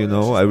singing, you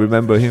know. I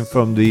remember him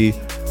from the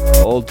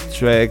old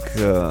track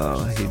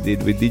he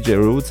did with DJ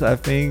Roots, I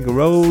think,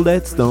 Roll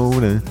That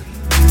Stone.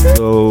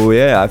 So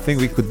yeah, I think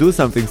we could do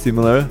something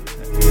similar.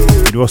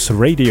 It was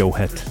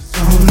Radiohead.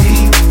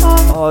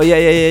 Oh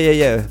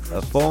yeah.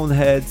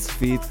 Phoneheads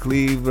feat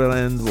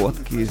Cleveland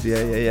Watkiss,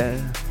 yeah.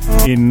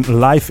 In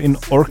live in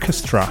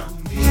orchestra.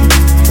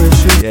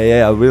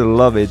 Yeah, I really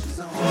love it.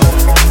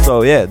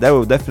 So yeah, that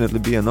will definitely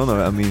be an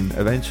honor. I mean,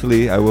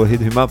 eventually I will hit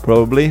him up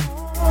probably. The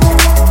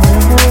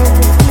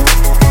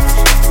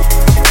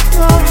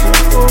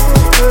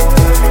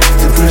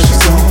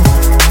pressure's on.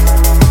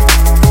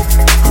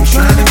 I'm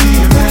trying to be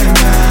a man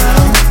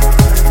now.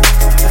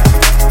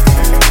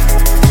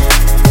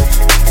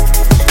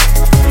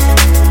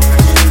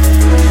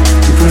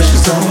 The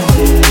pressure's on.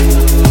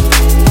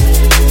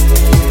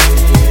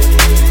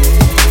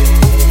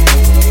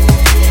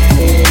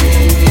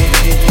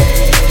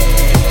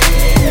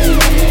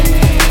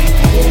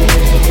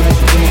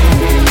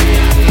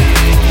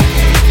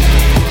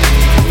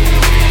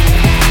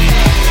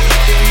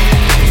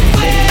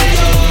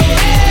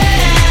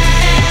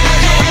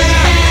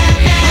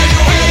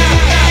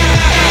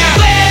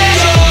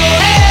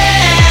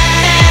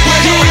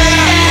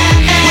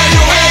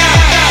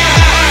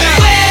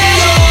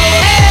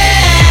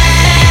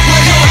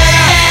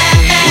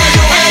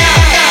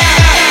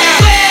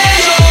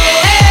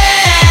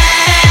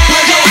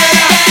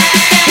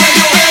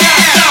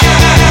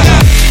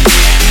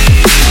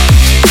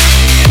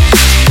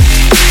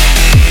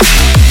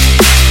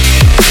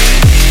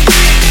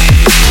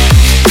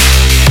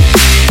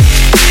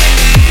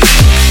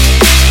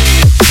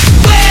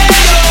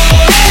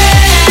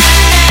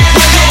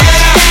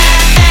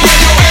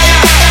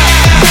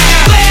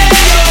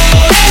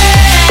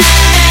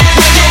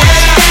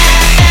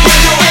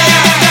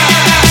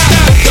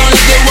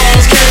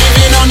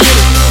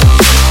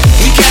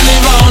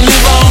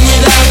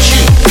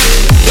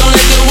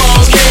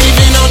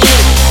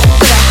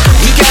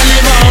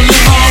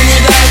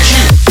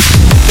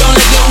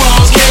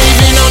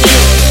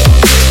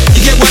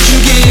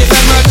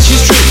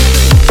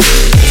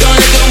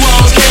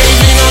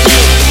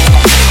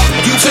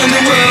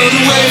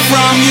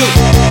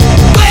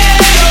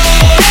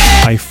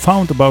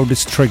 Found about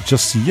this track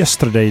just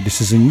yesterday.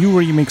 This is a new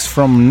remix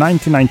from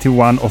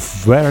 1991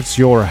 of Where's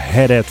Your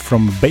Head At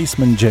from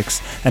Basement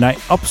Jaxx, and I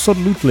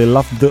absolutely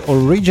love the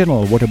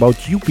original. What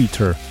about you,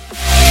 Peter?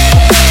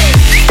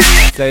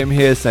 Same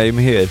here.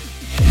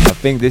 I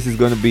think this is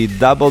gonna be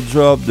double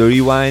drop, the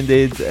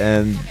rewinded,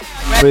 and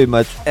pretty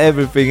much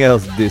everything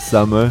else this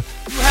summer.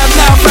 You have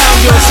now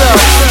found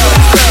yourself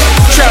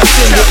trapped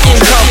in the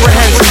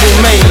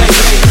incomprehensible maze.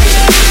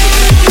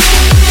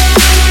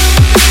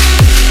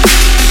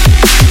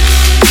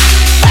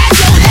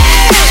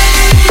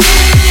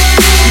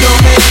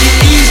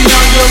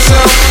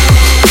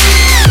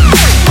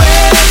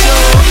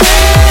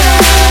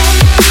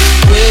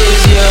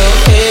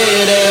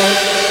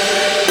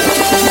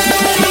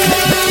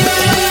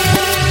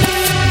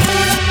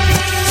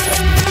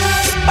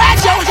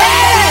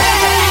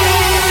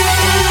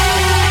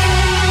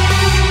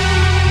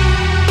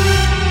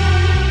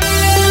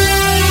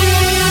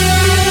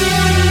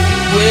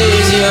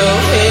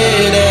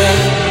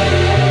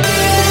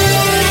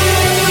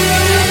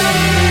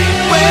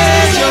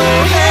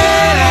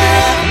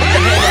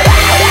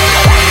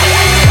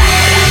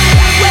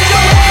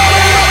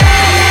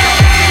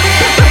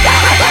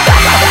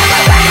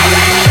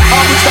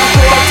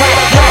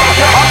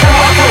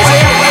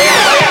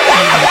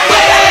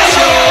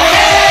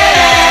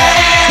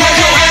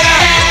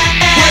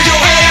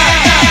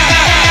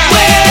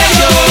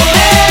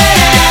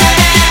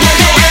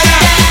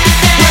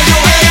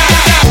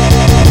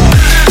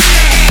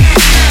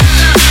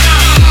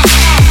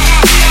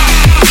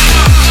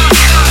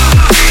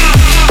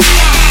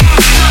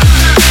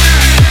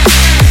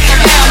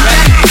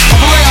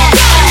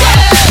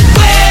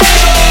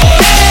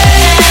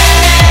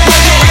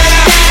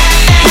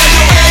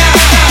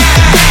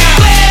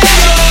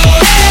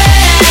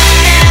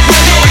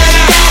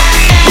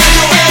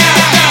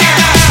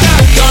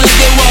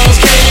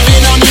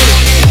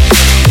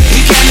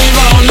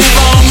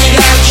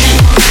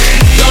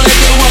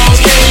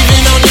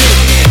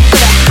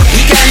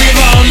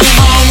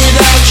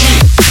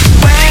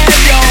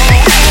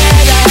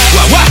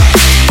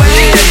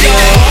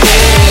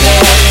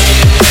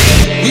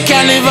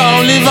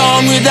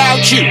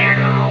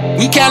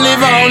 We can't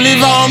live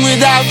on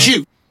without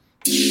you.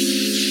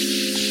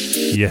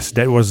 Yes,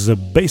 that was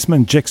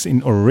Basement Jaxx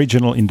in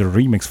original in the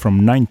remix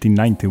from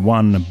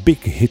 1991. A big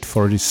hit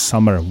for this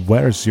summer,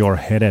 Where's Your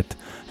Head At?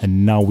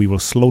 And now we will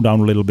slow down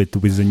a little bit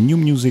with the new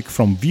music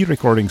from V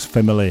Recordings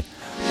family.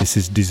 This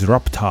is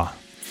Disrupta.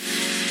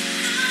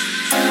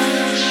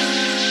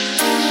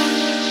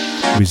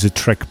 With the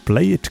track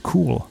Play It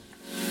Cool.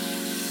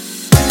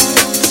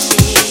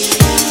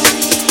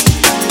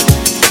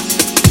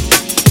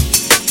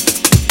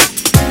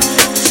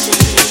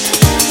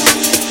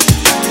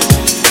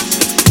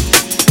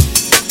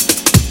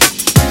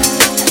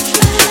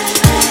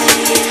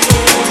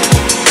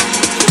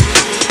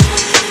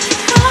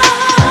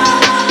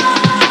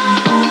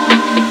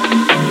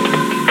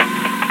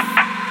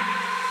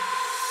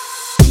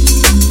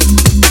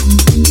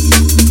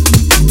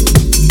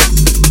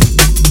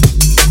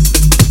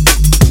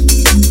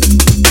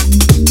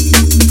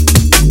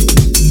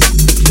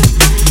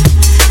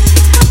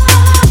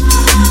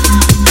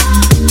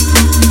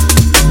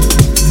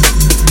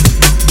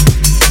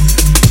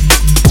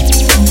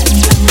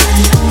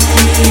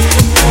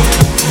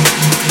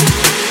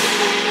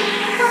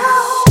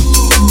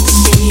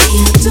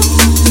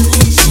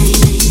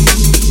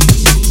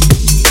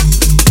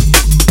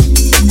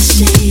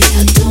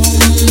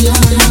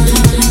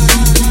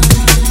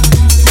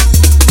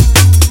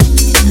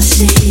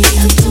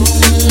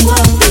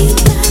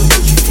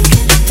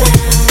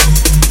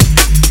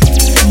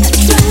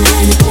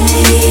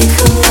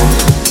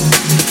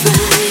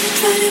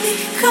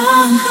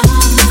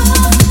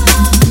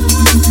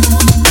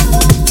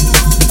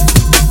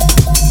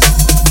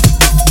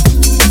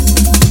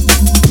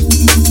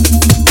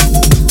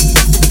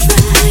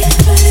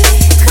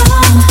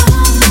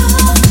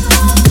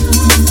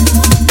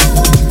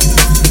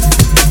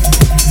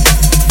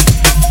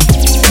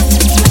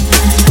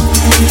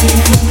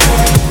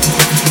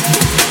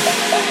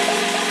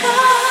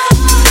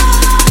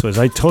 As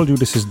I told you,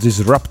 this is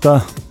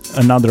Disrupta,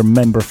 another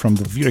member from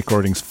the V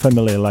Recordings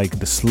family like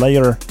The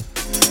Slayer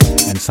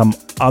and some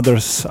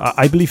others.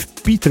 I believe,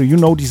 Peter, you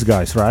know these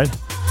guys, right?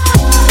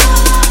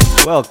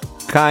 Well,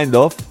 kind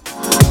of.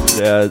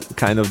 They're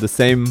kind of the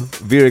same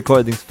V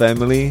Recordings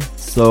family.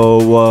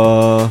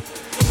 So,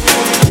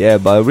 yeah,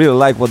 but I really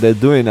like what they're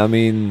doing. I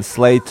mean,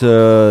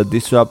 Slater,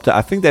 Disrupta,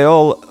 I think they're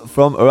all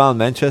from around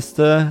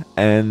Manchester,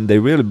 and they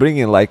really bring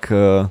in like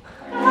a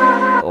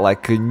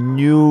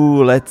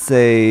new, let's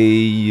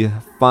say,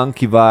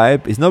 funky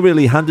vibe. It's not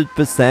really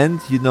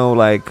 100%, you know,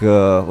 like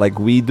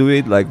we do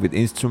it, like with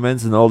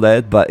instruments and all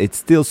that, but it's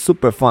still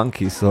super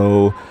funky.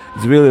 So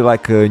it's really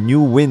like a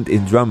new wind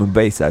in drum and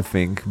bass, I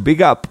think.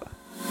 Big up.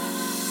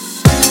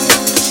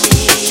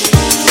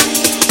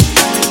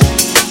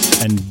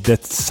 And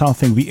that's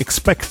something we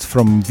expect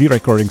from V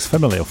Recordings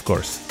family, of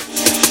course.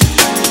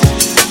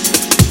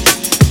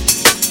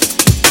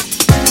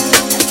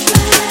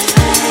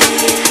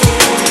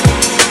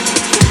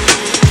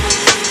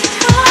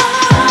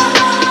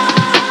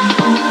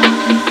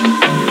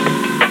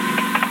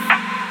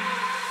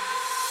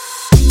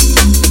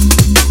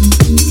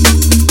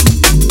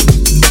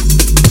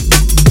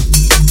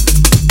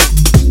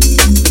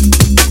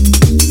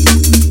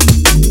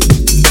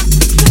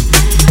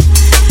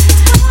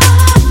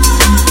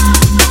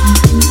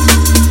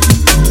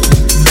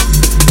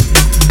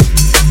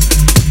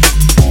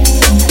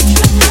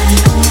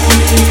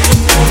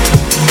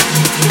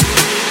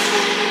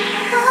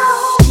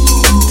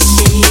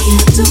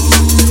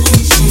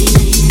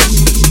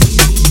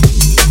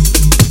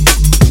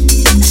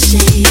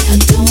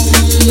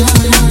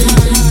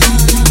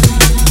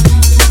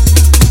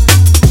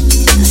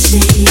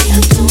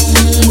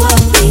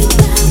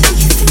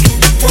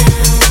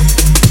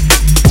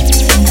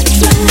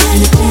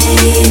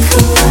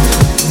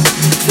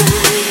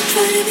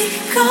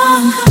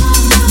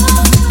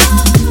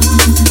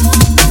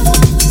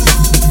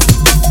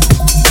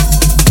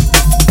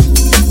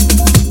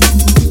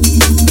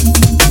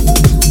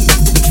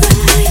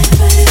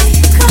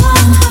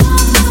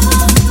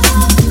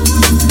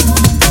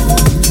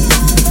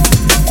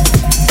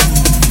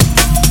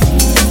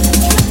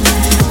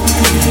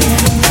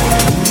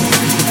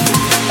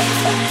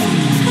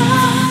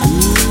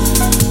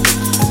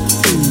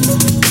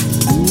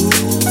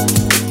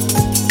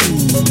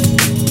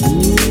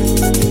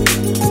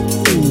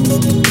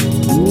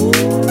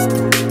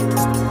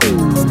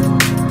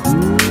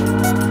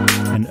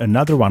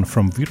 Another one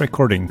from V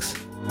Recordings.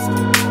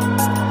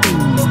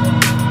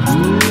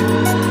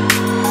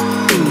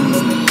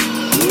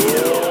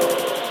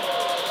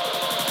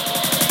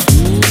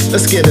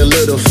 Let's get a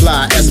little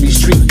fly as we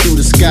streak through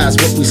the skies.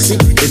 What we see,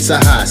 it's a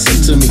high,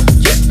 sing to me,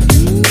 yeah.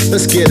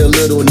 Let's get a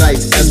little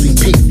nice as we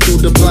peek through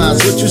the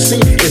blinds. What you see,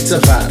 it's a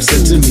vibe,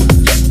 sing to me,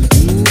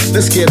 yeah.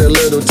 Let's get a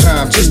little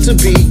time just to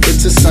be,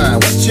 it's a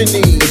sign. What you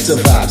need, it's a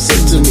vibe,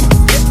 sing to me, yeah.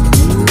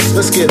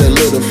 Let's get a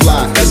little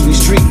fly as we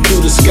streak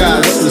through the sky.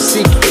 What we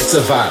seek, it's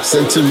a vibe,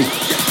 send to me.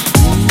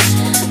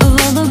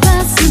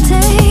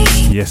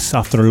 Yes,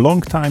 after a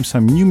long time,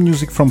 some new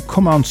music from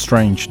Command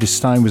Strange. This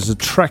time with the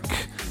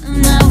track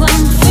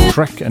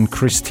and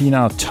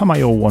Christina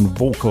Tamayo on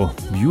vocal.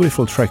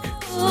 Beautiful track.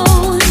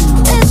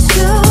 It's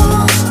true.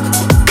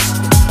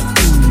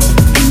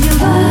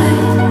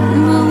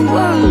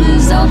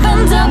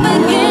 opened up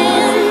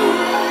again,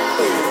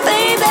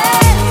 baby.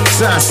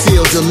 Sign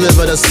seal,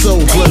 deliver the soul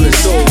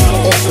glimmers.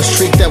 Off a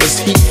streak that was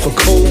heat for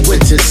cold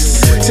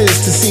winters.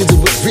 Tis the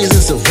season with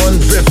reasons to run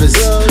rivers.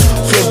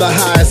 For the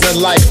highs of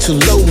life to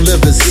low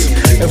livers.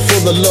 And for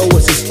the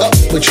lowest is up,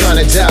 we're trying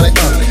to dial it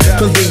up.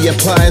 From the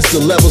appliance to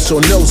levels, so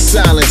no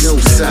silence.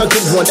 How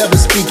could one ever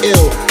speak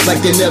ill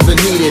like they never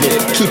needed it?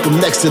 Keep them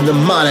next to the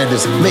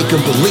monitors, make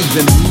them believe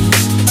in it.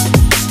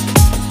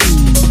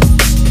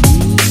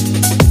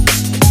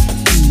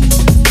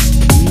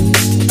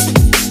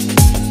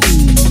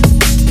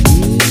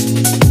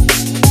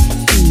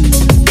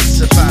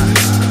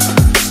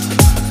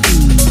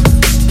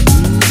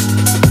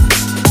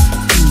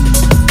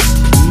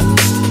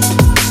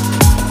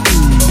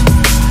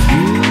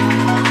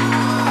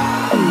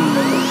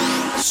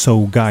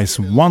 So guys,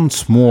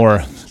 once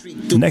more,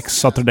 next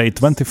Saturday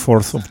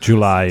 24th of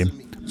July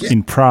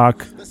in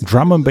Prague,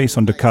 drum and bass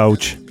on the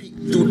couch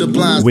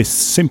with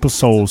Simple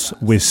Souls,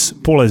 with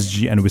Paul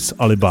SG and with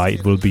Alibi.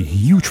 It will be a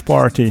huge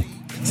party.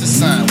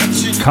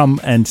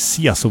 Come and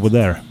see us over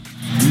there.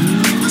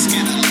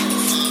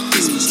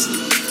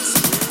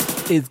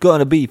 It's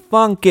gonna be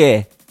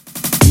funky.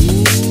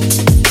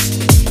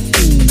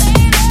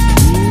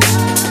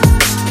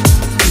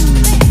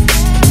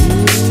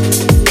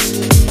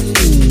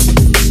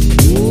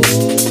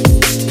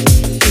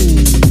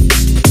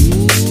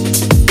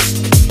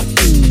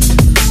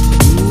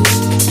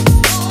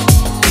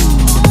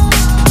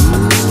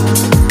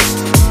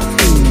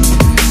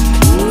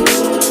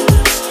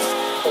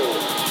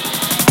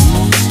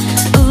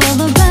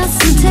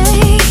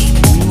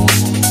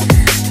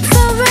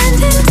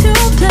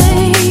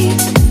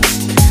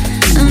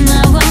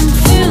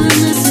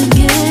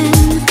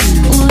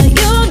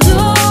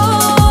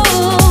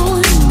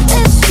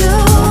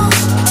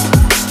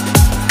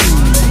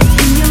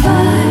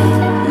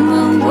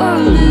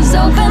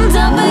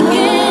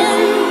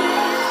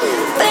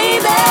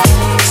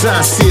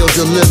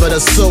 Deliver the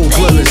soul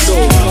glimmers.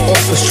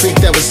 Off a streak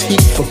that was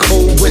heat for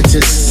cold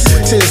winters.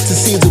 Tis the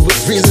season with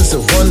reasons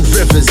to run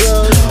rivers.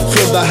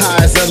 For the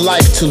highs of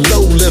life to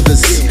low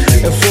livers.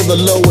 And for the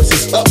lowest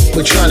is up,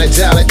 we're trying to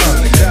dial it up.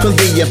 From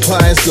the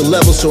appliance to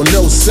levels, so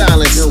no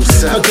silence.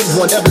 How could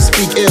one ever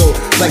speak ill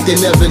like they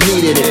never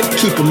needed it?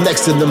 Keep them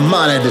next to the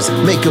monitors,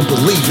 make them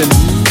believe in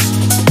it.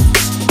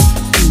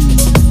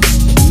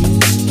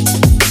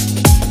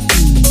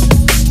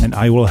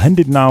 I will hand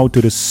it now to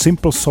the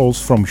Simple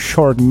Souls from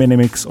short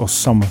mini-mix of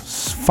some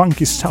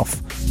funky stuff.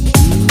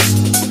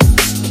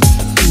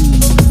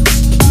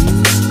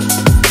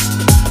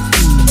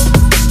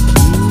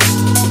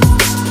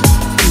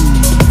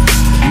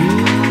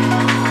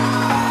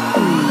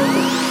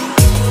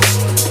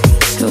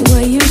 The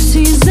way you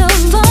seize the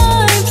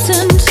vibes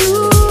into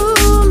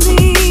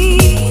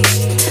me,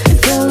 it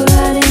fell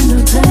right into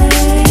place.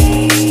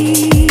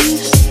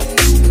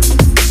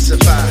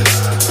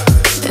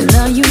 And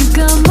now you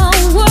got my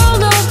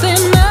world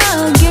open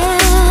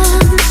again.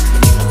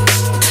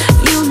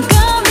 You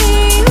got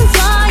me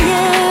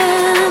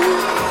flying,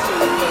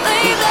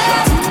 baby.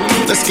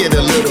 Let's get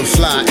a little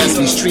fly as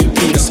we streak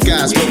through the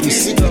skies. What we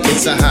see,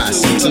 it's a high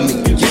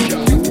sentiment. Yeah.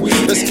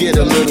 Let's get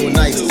a little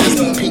nice as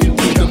we peek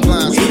through the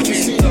blinds. What you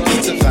see,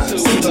 it's a vibe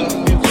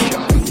sentiment.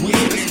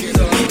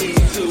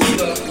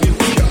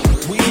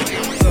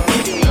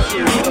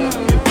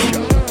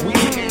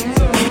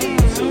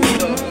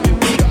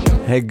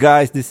 Hey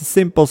guys, this is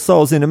Simple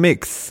Souls in a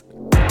mix.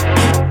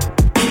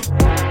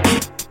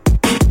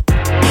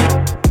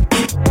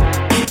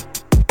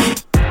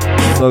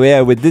 So yeah,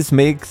 with this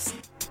mix,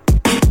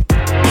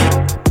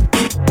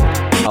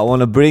 I want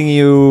to bring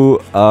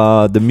you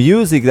the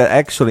music that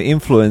actually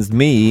influenced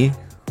me.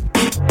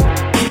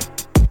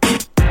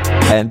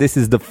 And this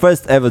is the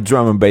first ever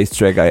drum and bass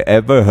track I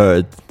ever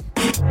heard.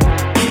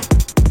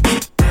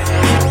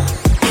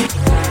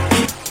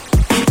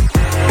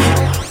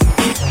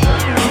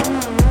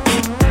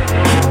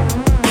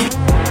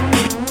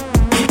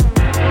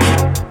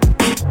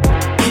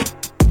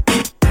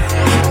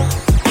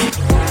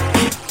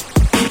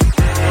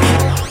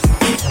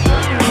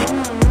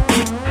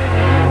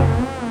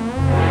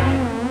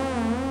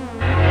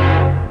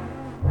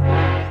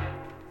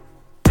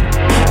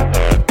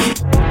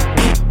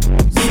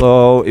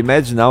 So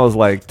imagine I was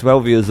like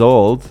 12 years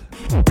old,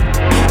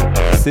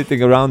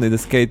 sitting around in the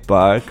skate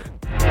park,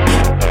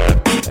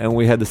 and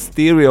we had the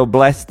stereo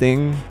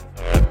blasting,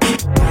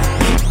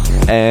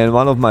 and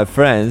one of my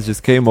friends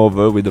just came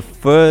over with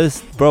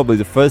probably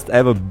the first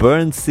ever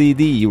burned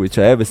CD which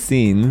I ever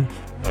seen.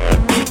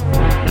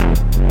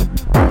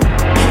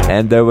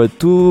 And there were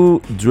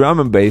 2 drum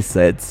and bass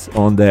sets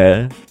on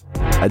there.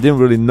 I didn't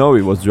really know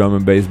it was drum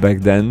and bass back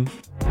then.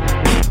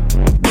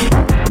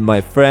 My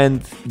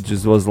friend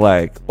just was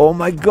like, oh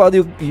my god,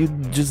 you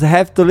just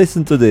have to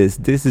listen to this.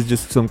 This is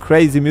just some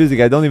crazy music.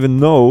 I don't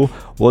even know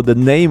what the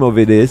name of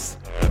it is.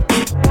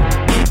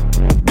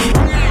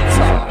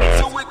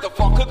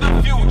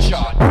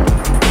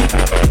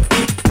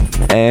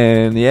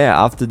 And yeah,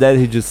 after that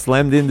he just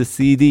slammed in the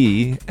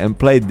CD and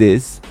played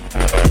this.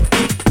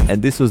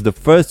 And this was the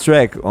first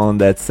track on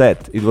that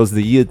set. It was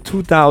the year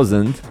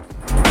 2000.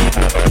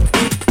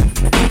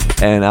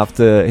 And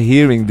after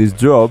hearing this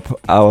drop,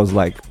 I was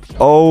like,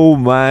 oh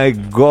my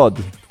god.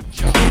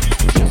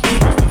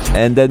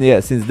 And then,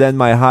 yeah, since then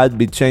my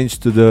heartbeat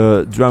changed to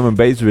the drum and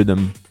bass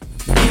rhythm.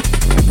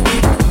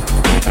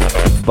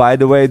 By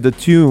the way, the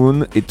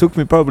tune, it took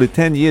me probably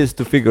 10 years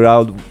to figure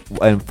out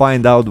and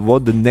find out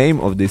what the name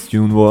of this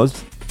tune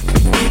was.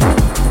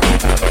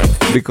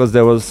 Because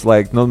there was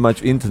like not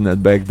much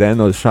internet back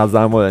then, or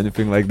Shazam or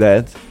anything like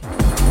that.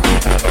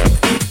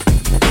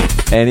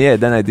 And yeah,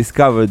 then I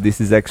discovered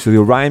this is actually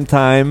Rhyme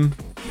Time,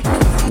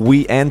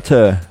 We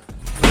Enter,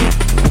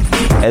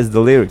 as the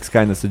lyrics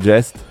kind of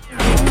suggest.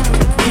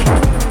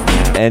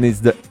 And it's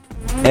the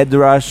Ed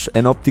Rush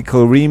and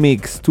Optical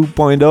Remix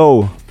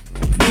 2.0.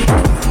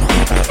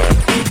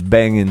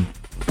 Banging.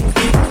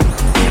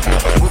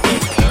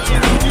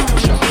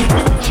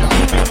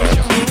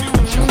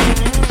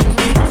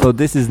 So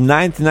this is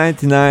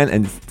 1999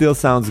 and it still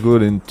sounds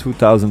good in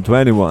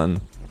 2021.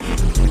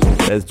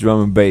 That's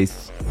drum and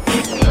bass.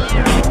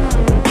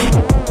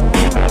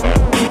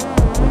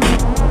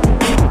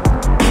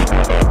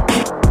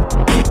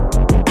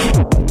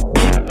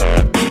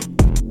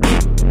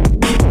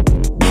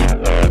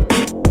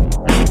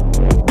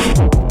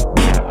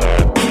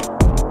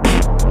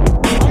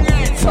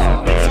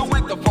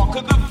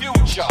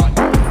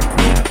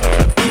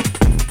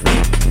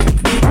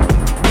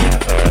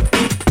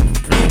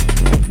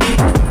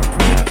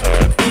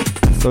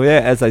 So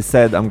yeah, as I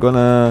said, I'm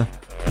gonna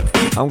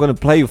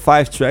play you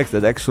 5 tracks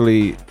that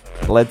actually,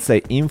 let's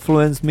say,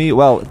 influenced me.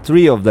 Well,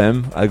 3 of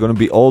them are gonna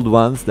be old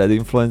ones that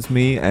influenced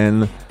me,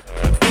 and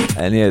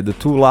yeah, the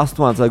 2 last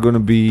ones are gonna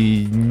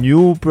be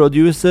new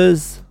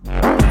producers.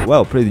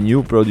 Well, pretty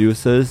new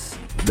producers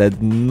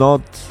that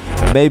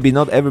maybe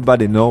not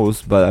everybody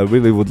knows, but I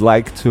really would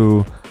like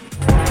to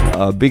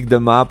big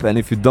them up. And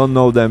if you don't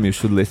know them, you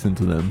should listen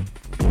to them.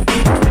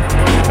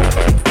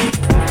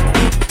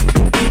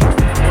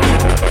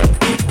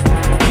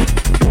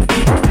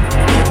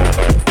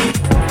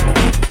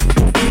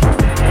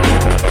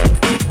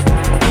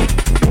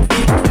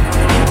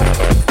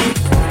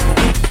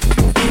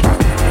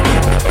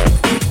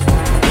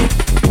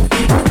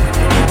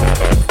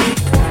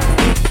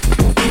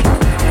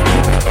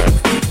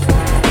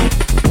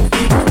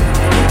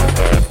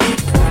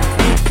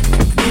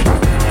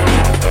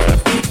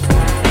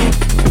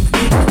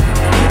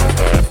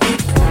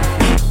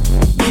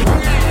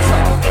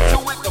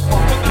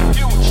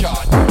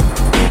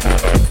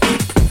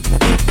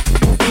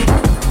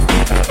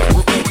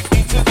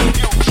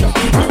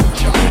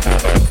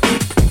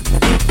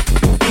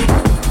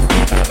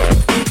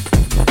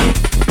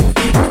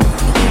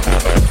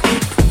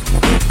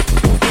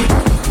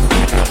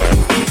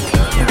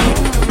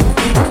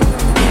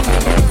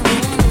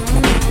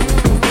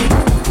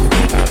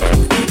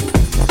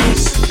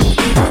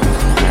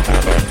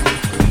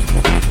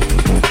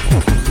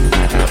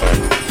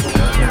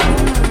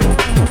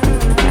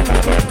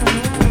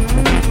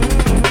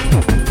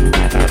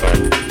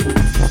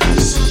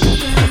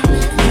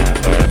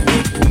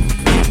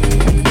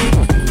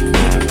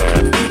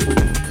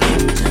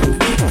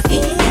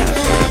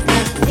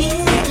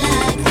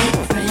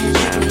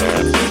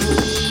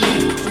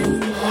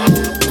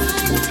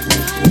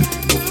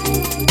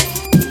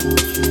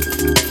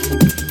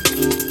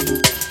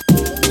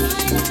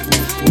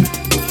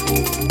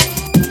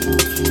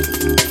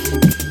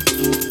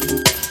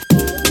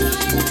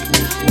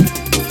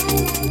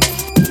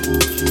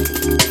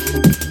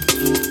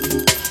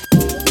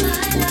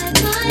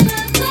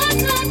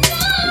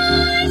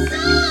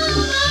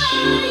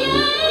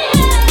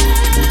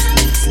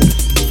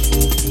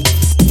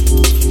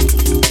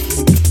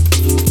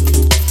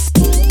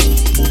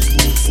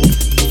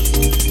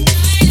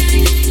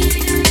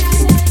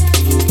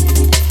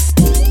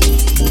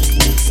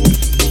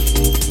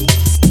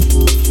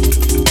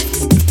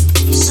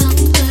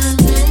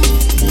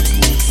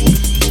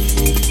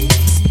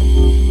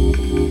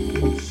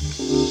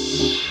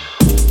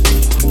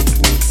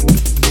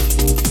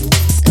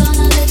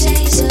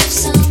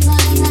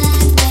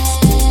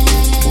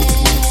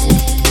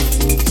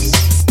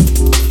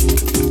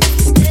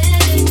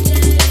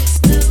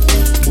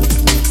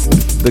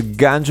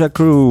 Ganja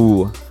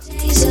Crew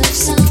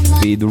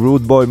with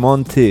Rude Boy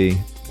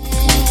Monty.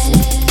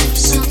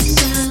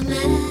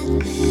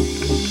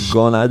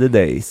 Gone are the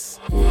days.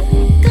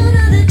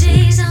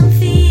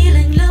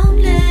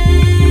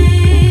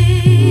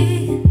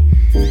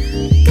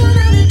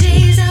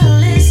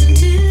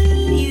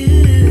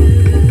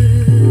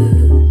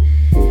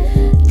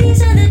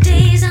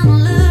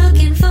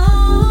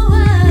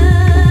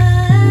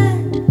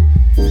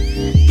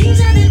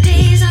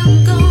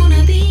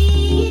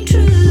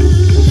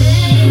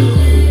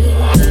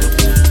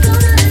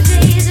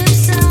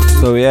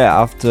 So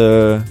yeah,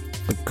 after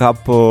a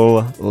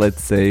couple,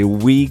 let's say,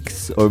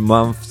 weeks or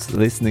months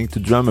listening to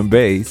drum and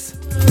bass,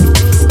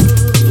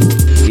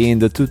 in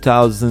the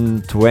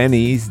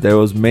 2020s there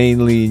was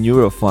mainly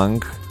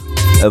Neurofunk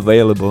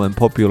available and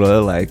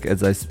popular, like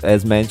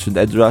as mentioned,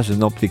 Ed Rush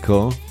and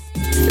Optical.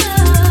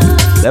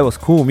 That was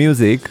cool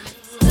music.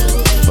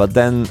 But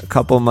then a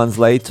couple months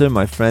later,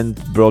 my friend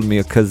brought me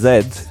a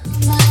cassette,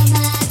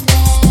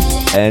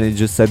 and it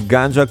just said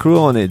Ganja Crew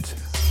on it.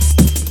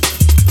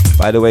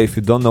 By the way, if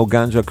you don't know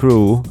Ganja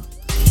Crew,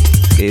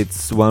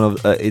 it's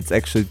it's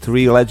actually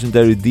 3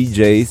 legendary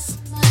DJs: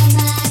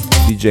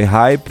 DJ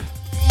Hype,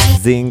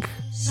 Zinc,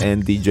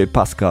 and DJ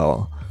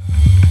Pascal.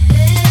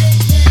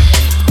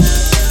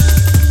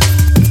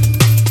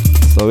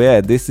 So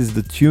yeah, this is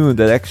the tune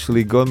that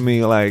actually got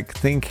me like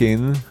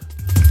thinking.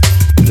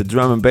 The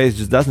drum and bass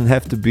just doesn't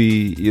have to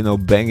be, you know,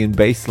 banging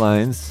bass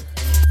lines,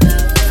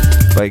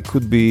 but it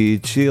could be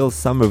chill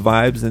summer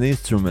vibes and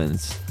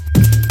instruments.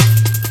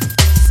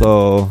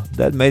 So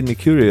that made me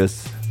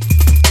curious.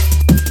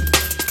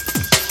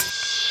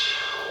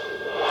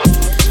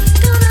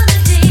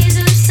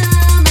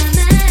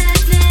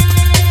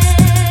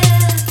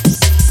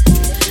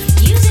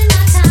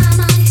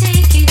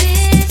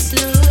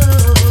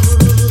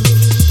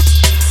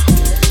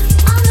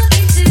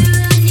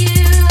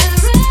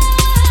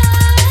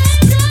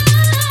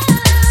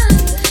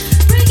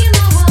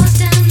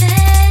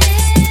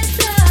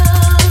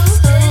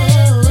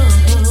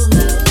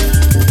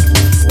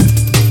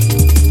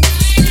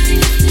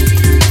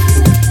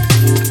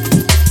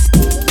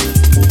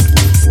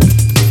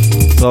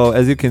 So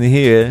as you can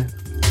hear,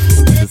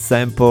 the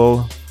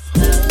sample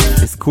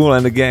is Kool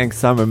and the Gang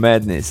Summer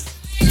Madness.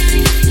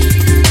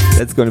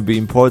 That's gonna be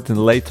important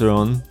later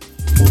on.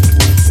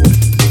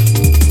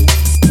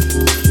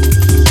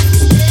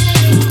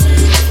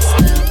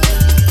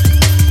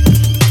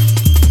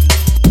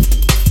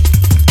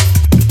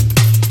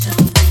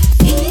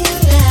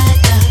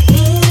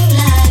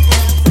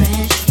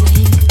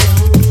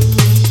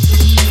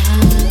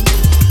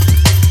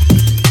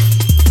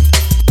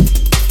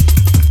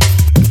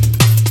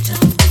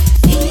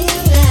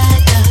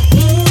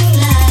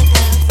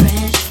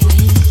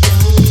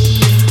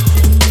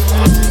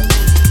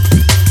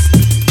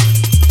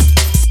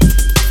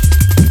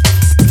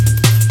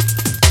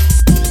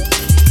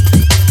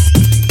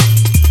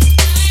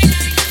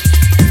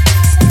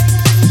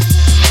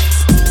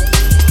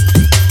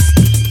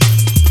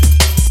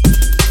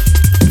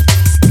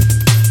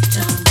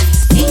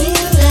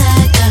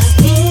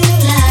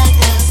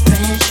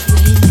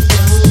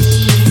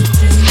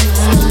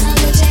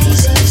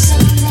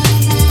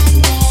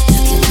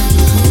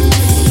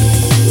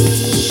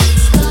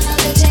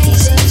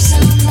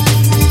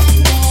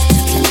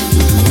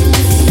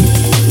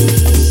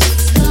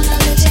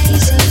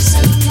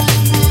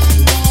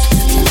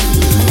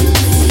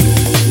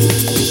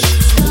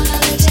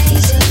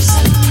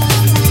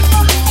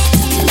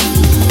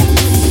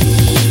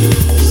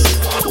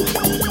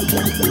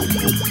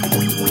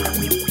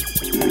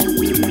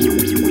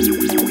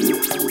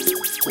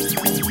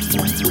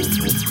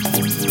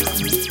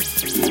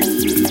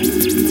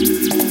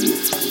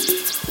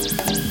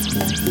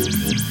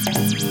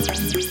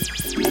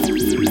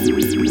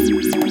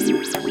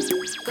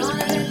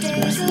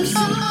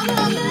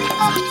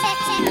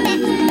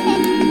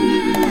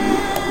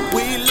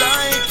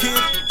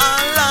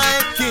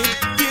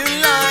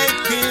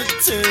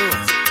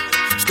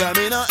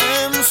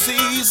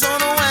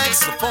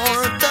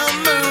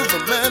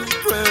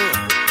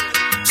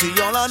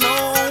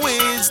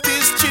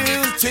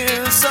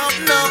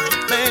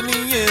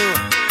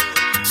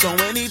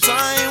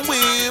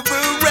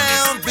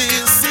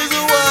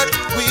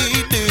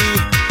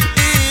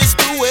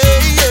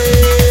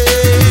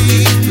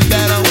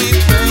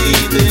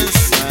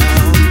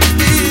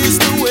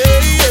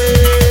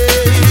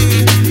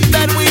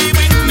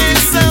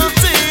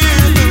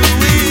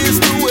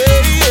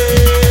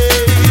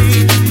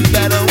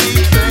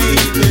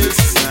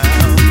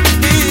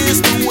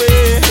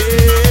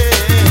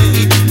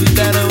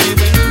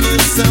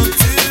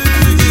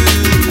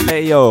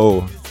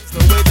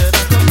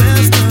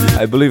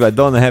 I believe I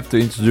don't have to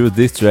introduce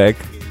this track.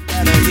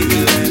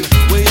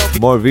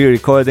 More V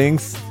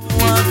recordings.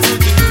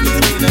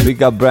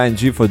 Big up Brian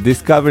G for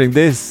discovering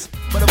this.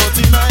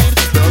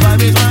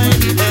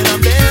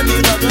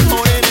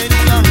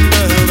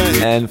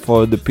 And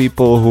for the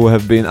people who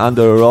have been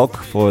under a rock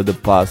for the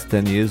past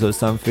 10 years or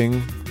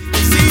something,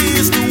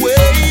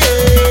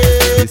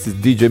 this is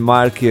DJ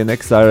Marky and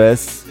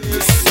XRS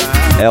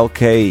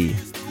LK.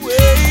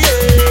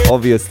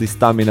 Obviously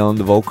Stamina on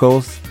the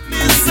vocals.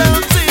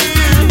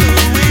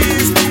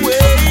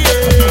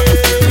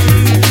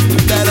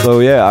 So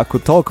yeah, I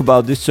could talk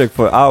about this track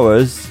for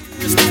hours,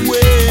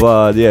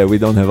 but yeah, we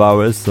don't have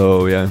hours,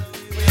 so yeah.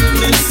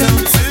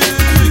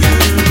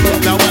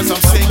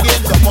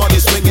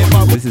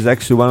 This is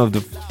actually one of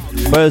the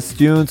first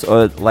tunes,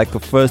 or like the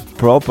first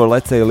proper,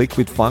 let's say,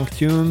 liquid funk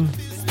tune,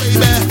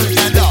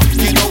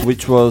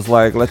 which was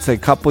like, let's say, a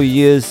couple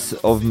years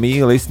of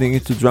me listening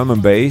to drum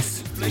and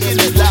bass,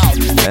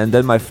 and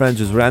then my friend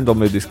just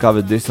randomly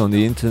discovered this on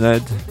the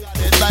internet,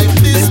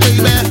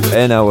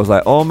 and I was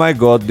like, oh my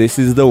god, this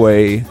is the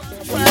way.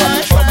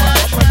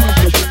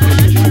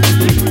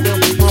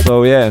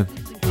 So yeah,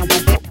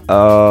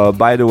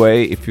 by the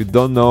way, if you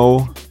don't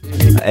know,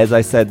 as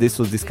I said, this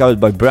was discovered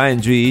by Brian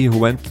G, who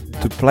went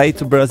to play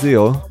to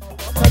Brazil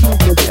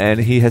and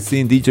he has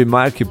seen DJ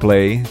Marky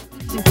play,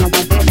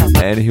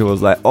 and he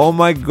was like, oh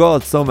my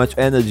god, so much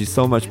energy,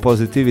 so much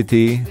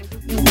positivity,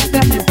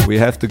 we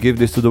have to give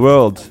this to the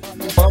world.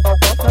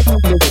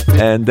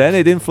 And then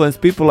it influenced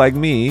people like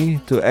me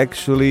to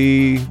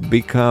actually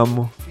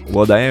become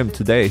what I am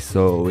today.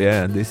 So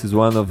yeah, this is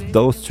one of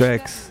those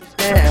tracks.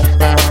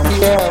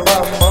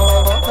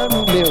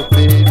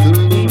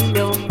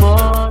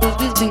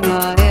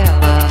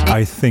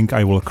 I think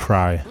I will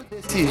cry.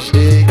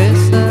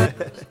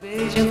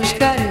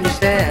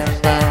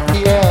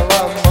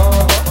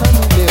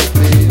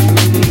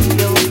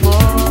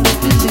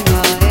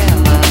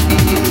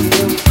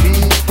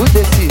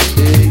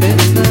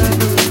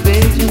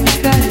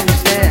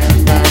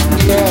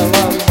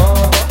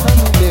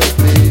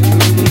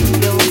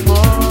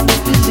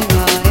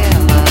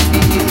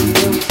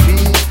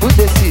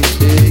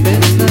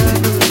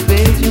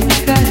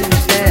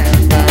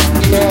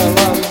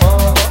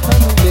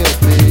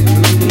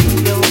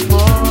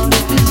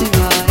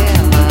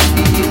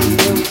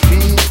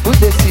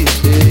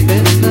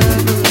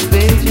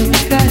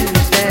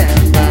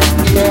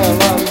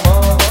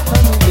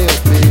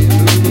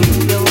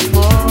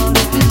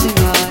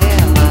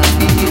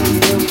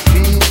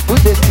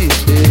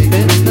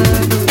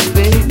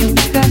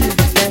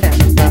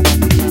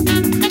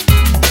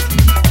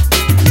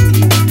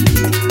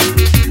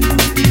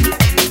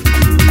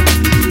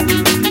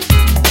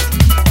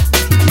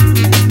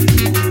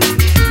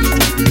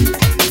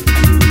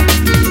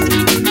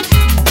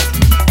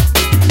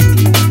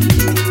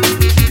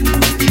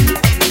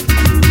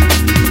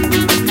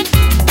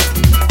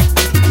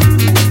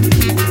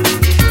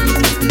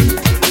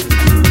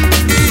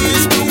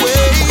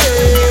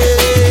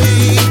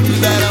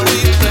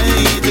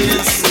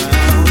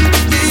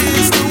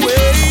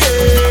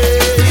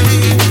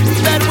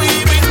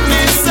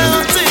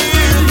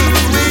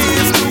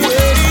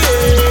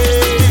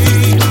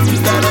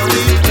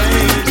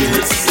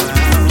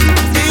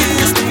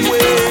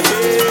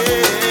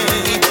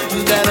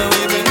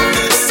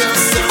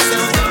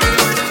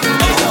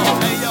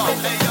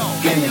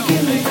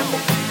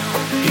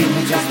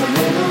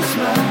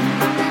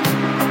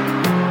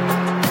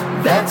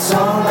 That's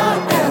all I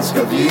ask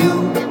of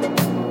you.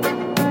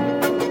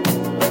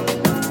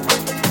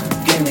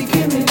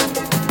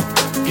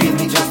 Give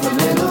me just a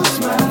little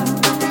smile.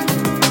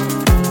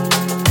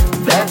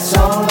 That's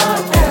all I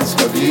ask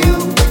of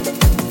you.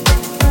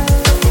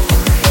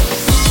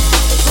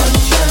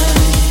 Sunshine,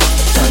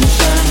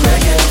 sunshine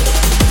reggae.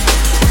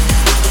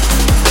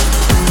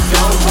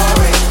 Don't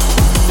worry,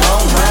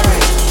 don't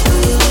hurry.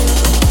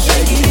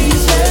 Take it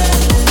easy.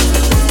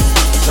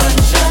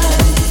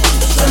 Sunshine,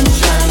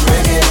 sunshine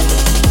reggae.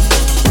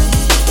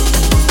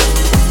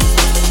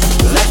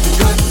 Let the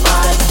good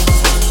vibes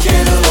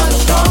get a lot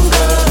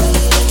stronger.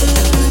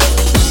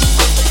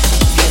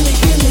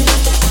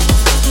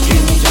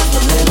 Give me just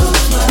a little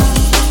smile.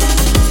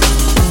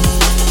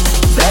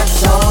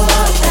 That's all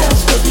I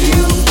ask of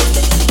you.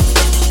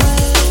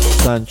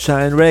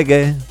 Sunshine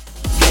reggae.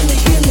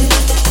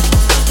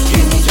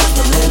 Give me just a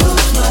little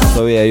smile.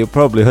 So yeah, you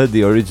probably heard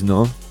the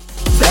original,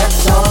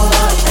 That's all I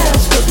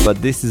ask of you.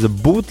 but this is a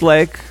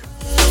bootleg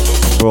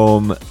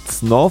from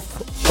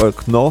Snof or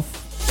Knof,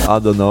 I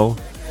don't know.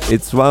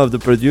 It's one of the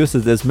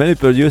producers. There's many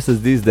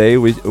producers these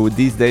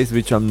days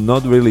which I'm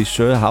not really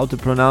sure how to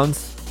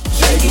pronounce.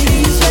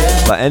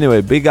 But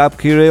anyway, big up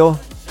Kirill.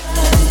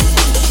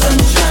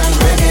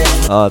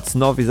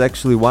 Snof is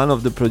actually one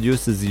of the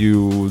producers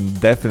you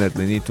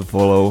definitely need to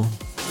follow.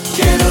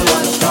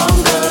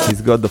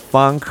 He's got the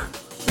funk,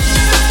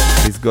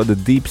 he's got the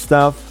deep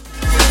stuff,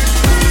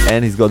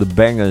 and he's got the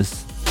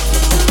bangers.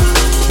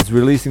 He's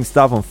releasing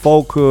stuff on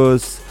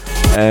Focus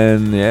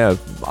and yeah,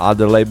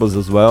 other labels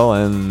as well,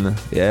 and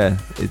yeah,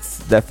 it's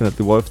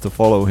definitely worth to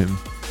follow him.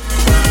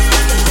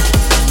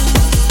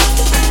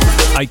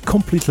 I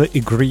completely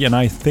agree, and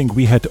I think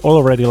we had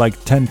already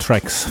like 10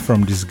 tracks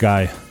from this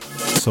guy.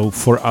 So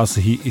for us,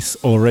 he is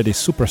already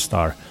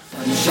superstar.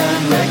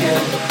 Sunshine reggae.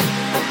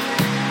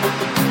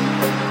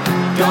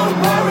 Don't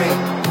worry,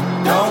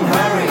 don't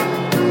hurry.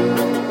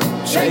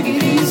 Take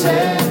it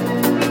easy.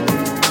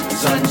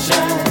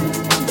 Sunshine,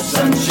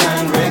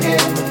 sunshine reggae.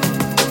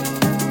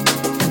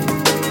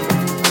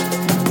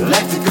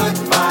 Let the good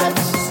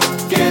vibes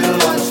get a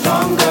lot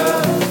stronger.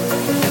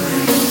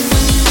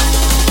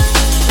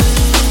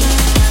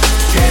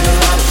 Get a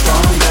lot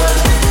stronger.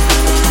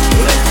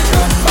 Let the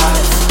good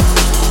vibes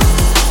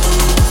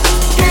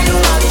get a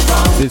lot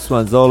stronger. This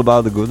one's all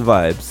about the good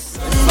vibes.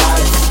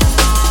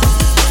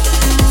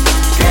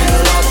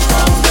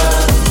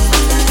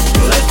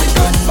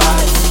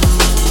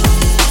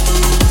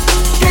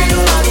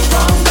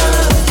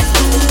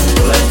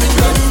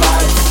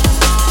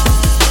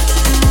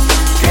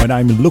 When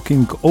I'm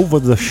looking over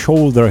the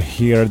shoulder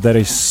here, there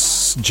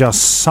is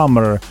just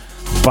summer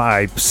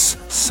vibes,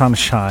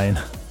 sunshine.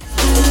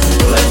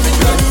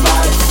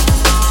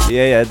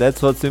 Yeah,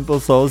 that's what Simple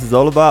Souls is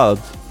all about.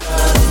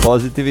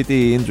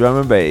 Positivity in drum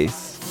and bass.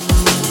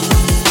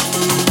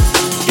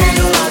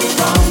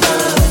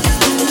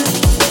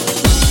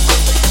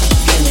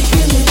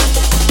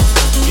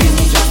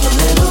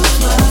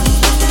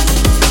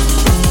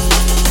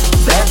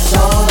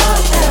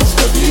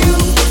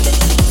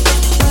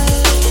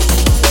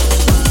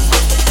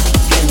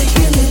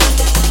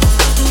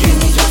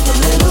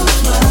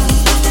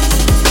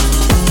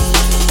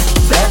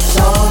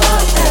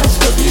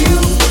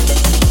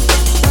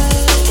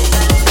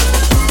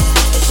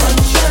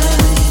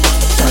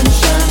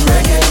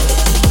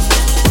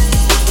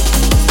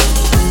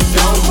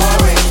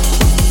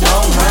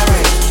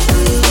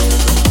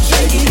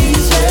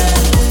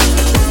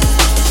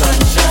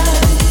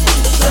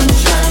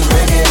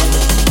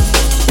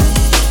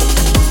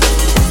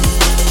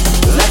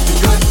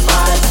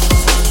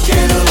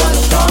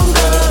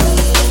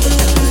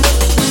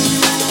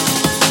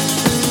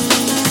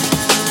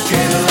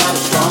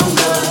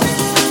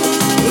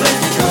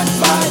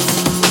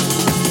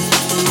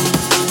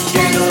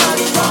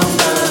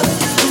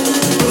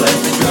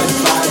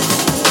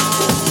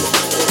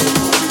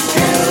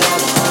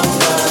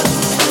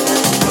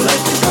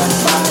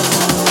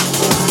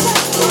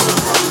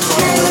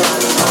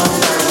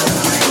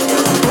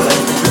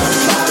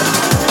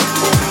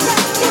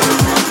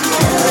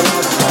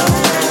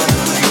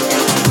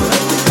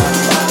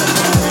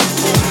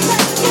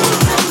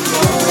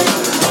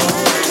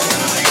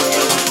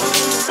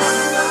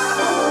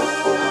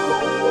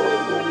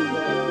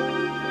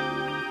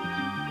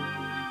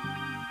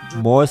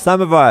 More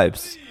summer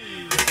vibes.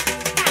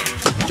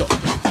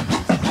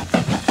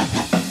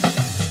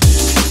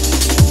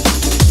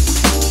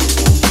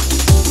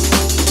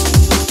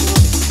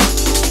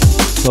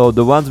 So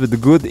the ones with the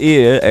good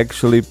ear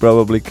actually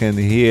probably can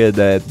hear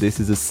that this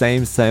is the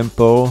same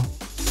sample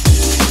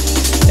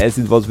as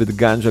it was with the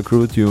Ganja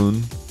Crew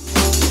tune.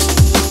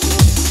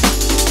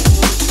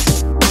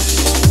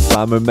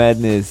 Summer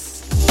Madness.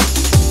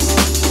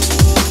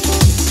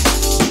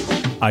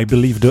 I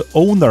believe the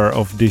owner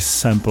of this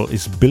sample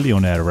is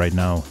billionaire right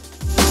now.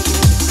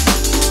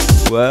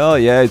 Well,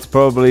 yeah, it's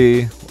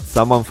probably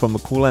someone from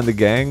Kool and the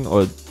Gang,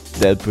 or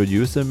their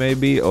producer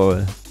maybe,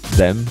 or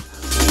them.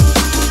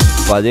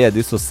 But yeah,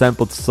 this was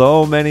sampled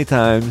so many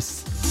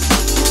times.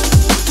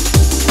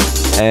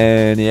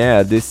 And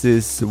yeah, this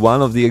is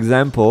one of the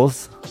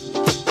examples.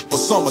 For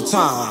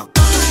summertime.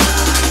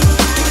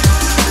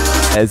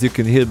 As you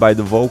can hear by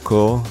the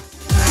vocal,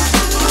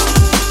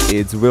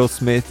 it's Will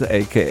Smith,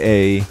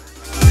 aka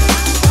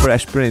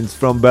Fresh Prince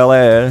from Bel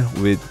Air,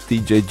 with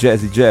DJ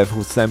Jazzy Jeff,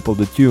 who sampled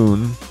the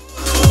tune.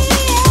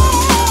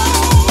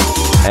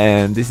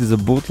 And this is a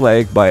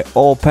bootleg by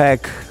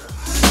Allpac,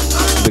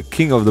 the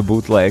king of the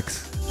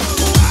bootlegs.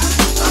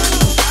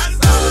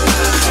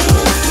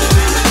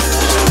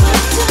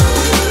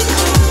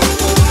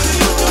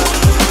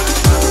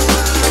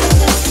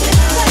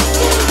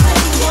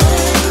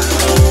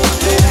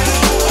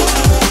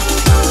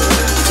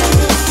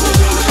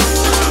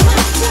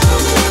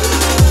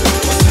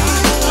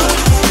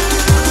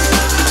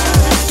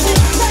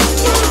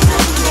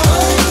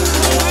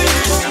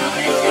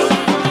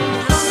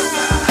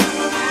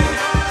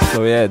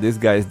 So yeah, this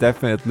guy is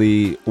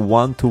definitely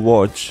one to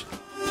watch.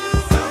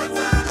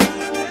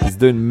 He's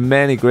doing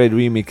many great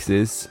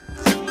remixes,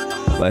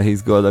 but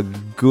he's got a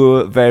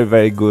good, very,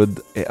 very good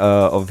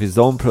of his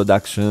own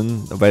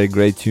production, very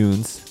great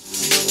tunes.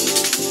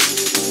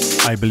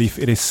 I believe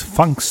it is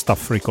Funk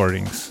Stuff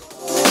Recordings.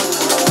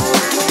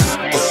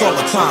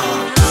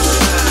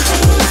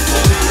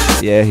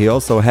 Yeah, he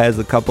also has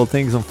a couple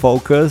things on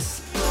Focus.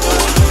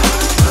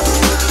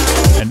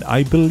 And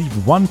I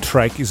believe one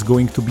track is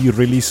going to be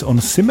released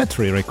on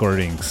Symmetry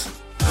Recordings.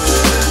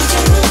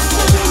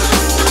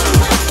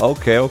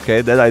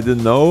 Okay, that I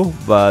didn't know,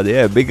 but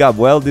yeah, big up,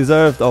 well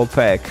deserved,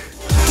 Allpac.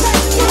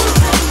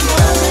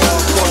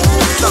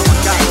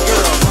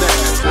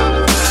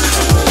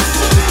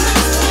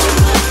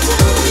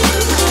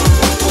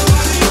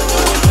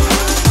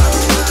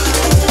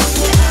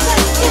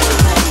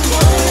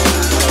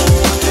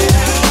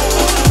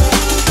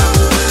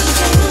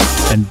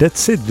 And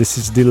that's it, this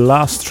is the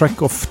last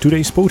track of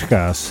today's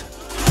podcast.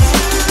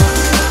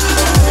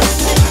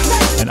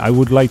 And I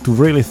would like to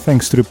really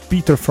thanks to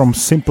Peter from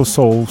Simple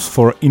Souls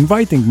for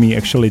inviting me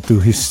actually to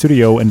his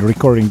studio and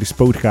recording this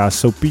podcast.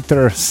 So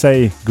Peter,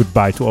 say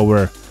goodbye to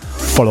our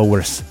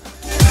followers.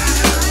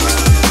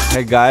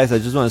 Hey guys, I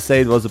just want to say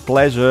it was a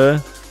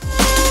pleasure.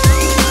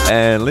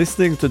 And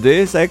listening to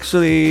this,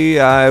 actually,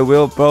 I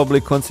will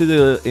probably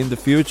consider in the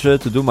future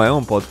to do my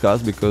own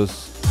podcast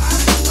because,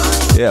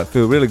 yeah, I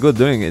feel really good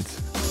doing it.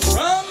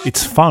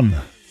 It's fun.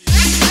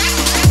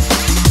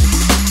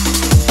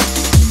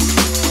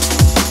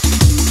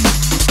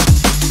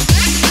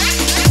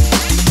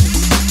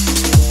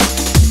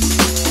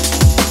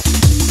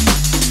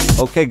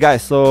 Okay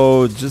guys,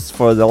 so just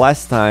for the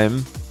last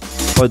time,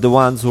 for the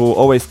ones who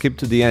always skip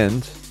to the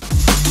end,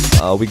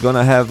 we're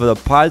gonna have the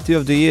Party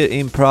of the Year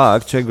in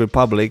Prague, Czech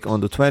Republic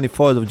on the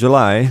 24th of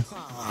July.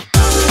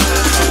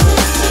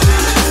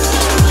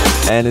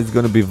 And it's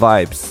gonna be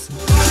vibes,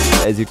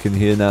 as you can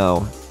hear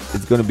now.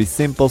 It's gonna be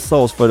Simple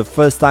Souls for the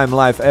first time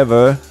live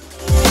ever.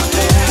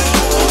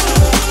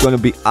 It's gonna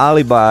be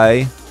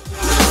Alibi,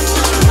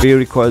 B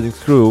Recording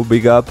Crew,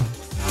 big up.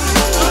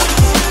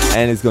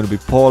 And it's gonna be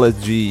Paul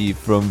SG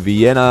from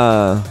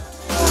Vienna.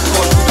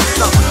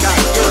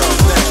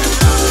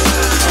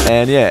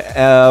 And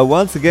yeah,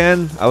 once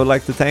again, I would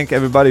like to thank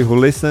everybody who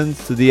listened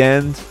to the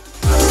end.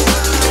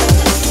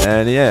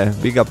 And yeah,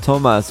 big up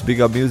Thomas,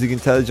 big up Music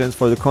Intelligence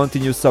for the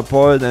continued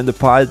support and the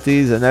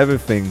parties and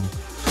everything.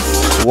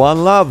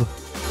 One love.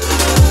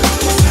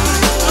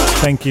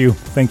 Thank you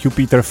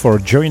Peter for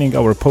joining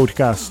our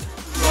podcast.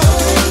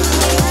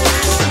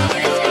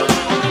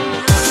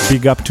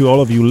 Big up to all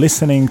of you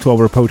listening to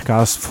our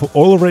podcast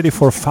already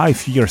for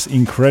 5 years,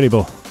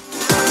 incredible.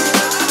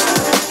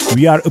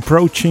 We are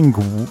approaching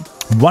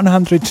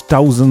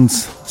 100,000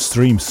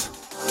 streams.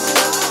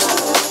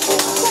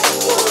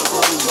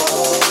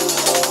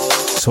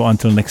 So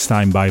until next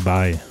time, bye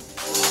bye.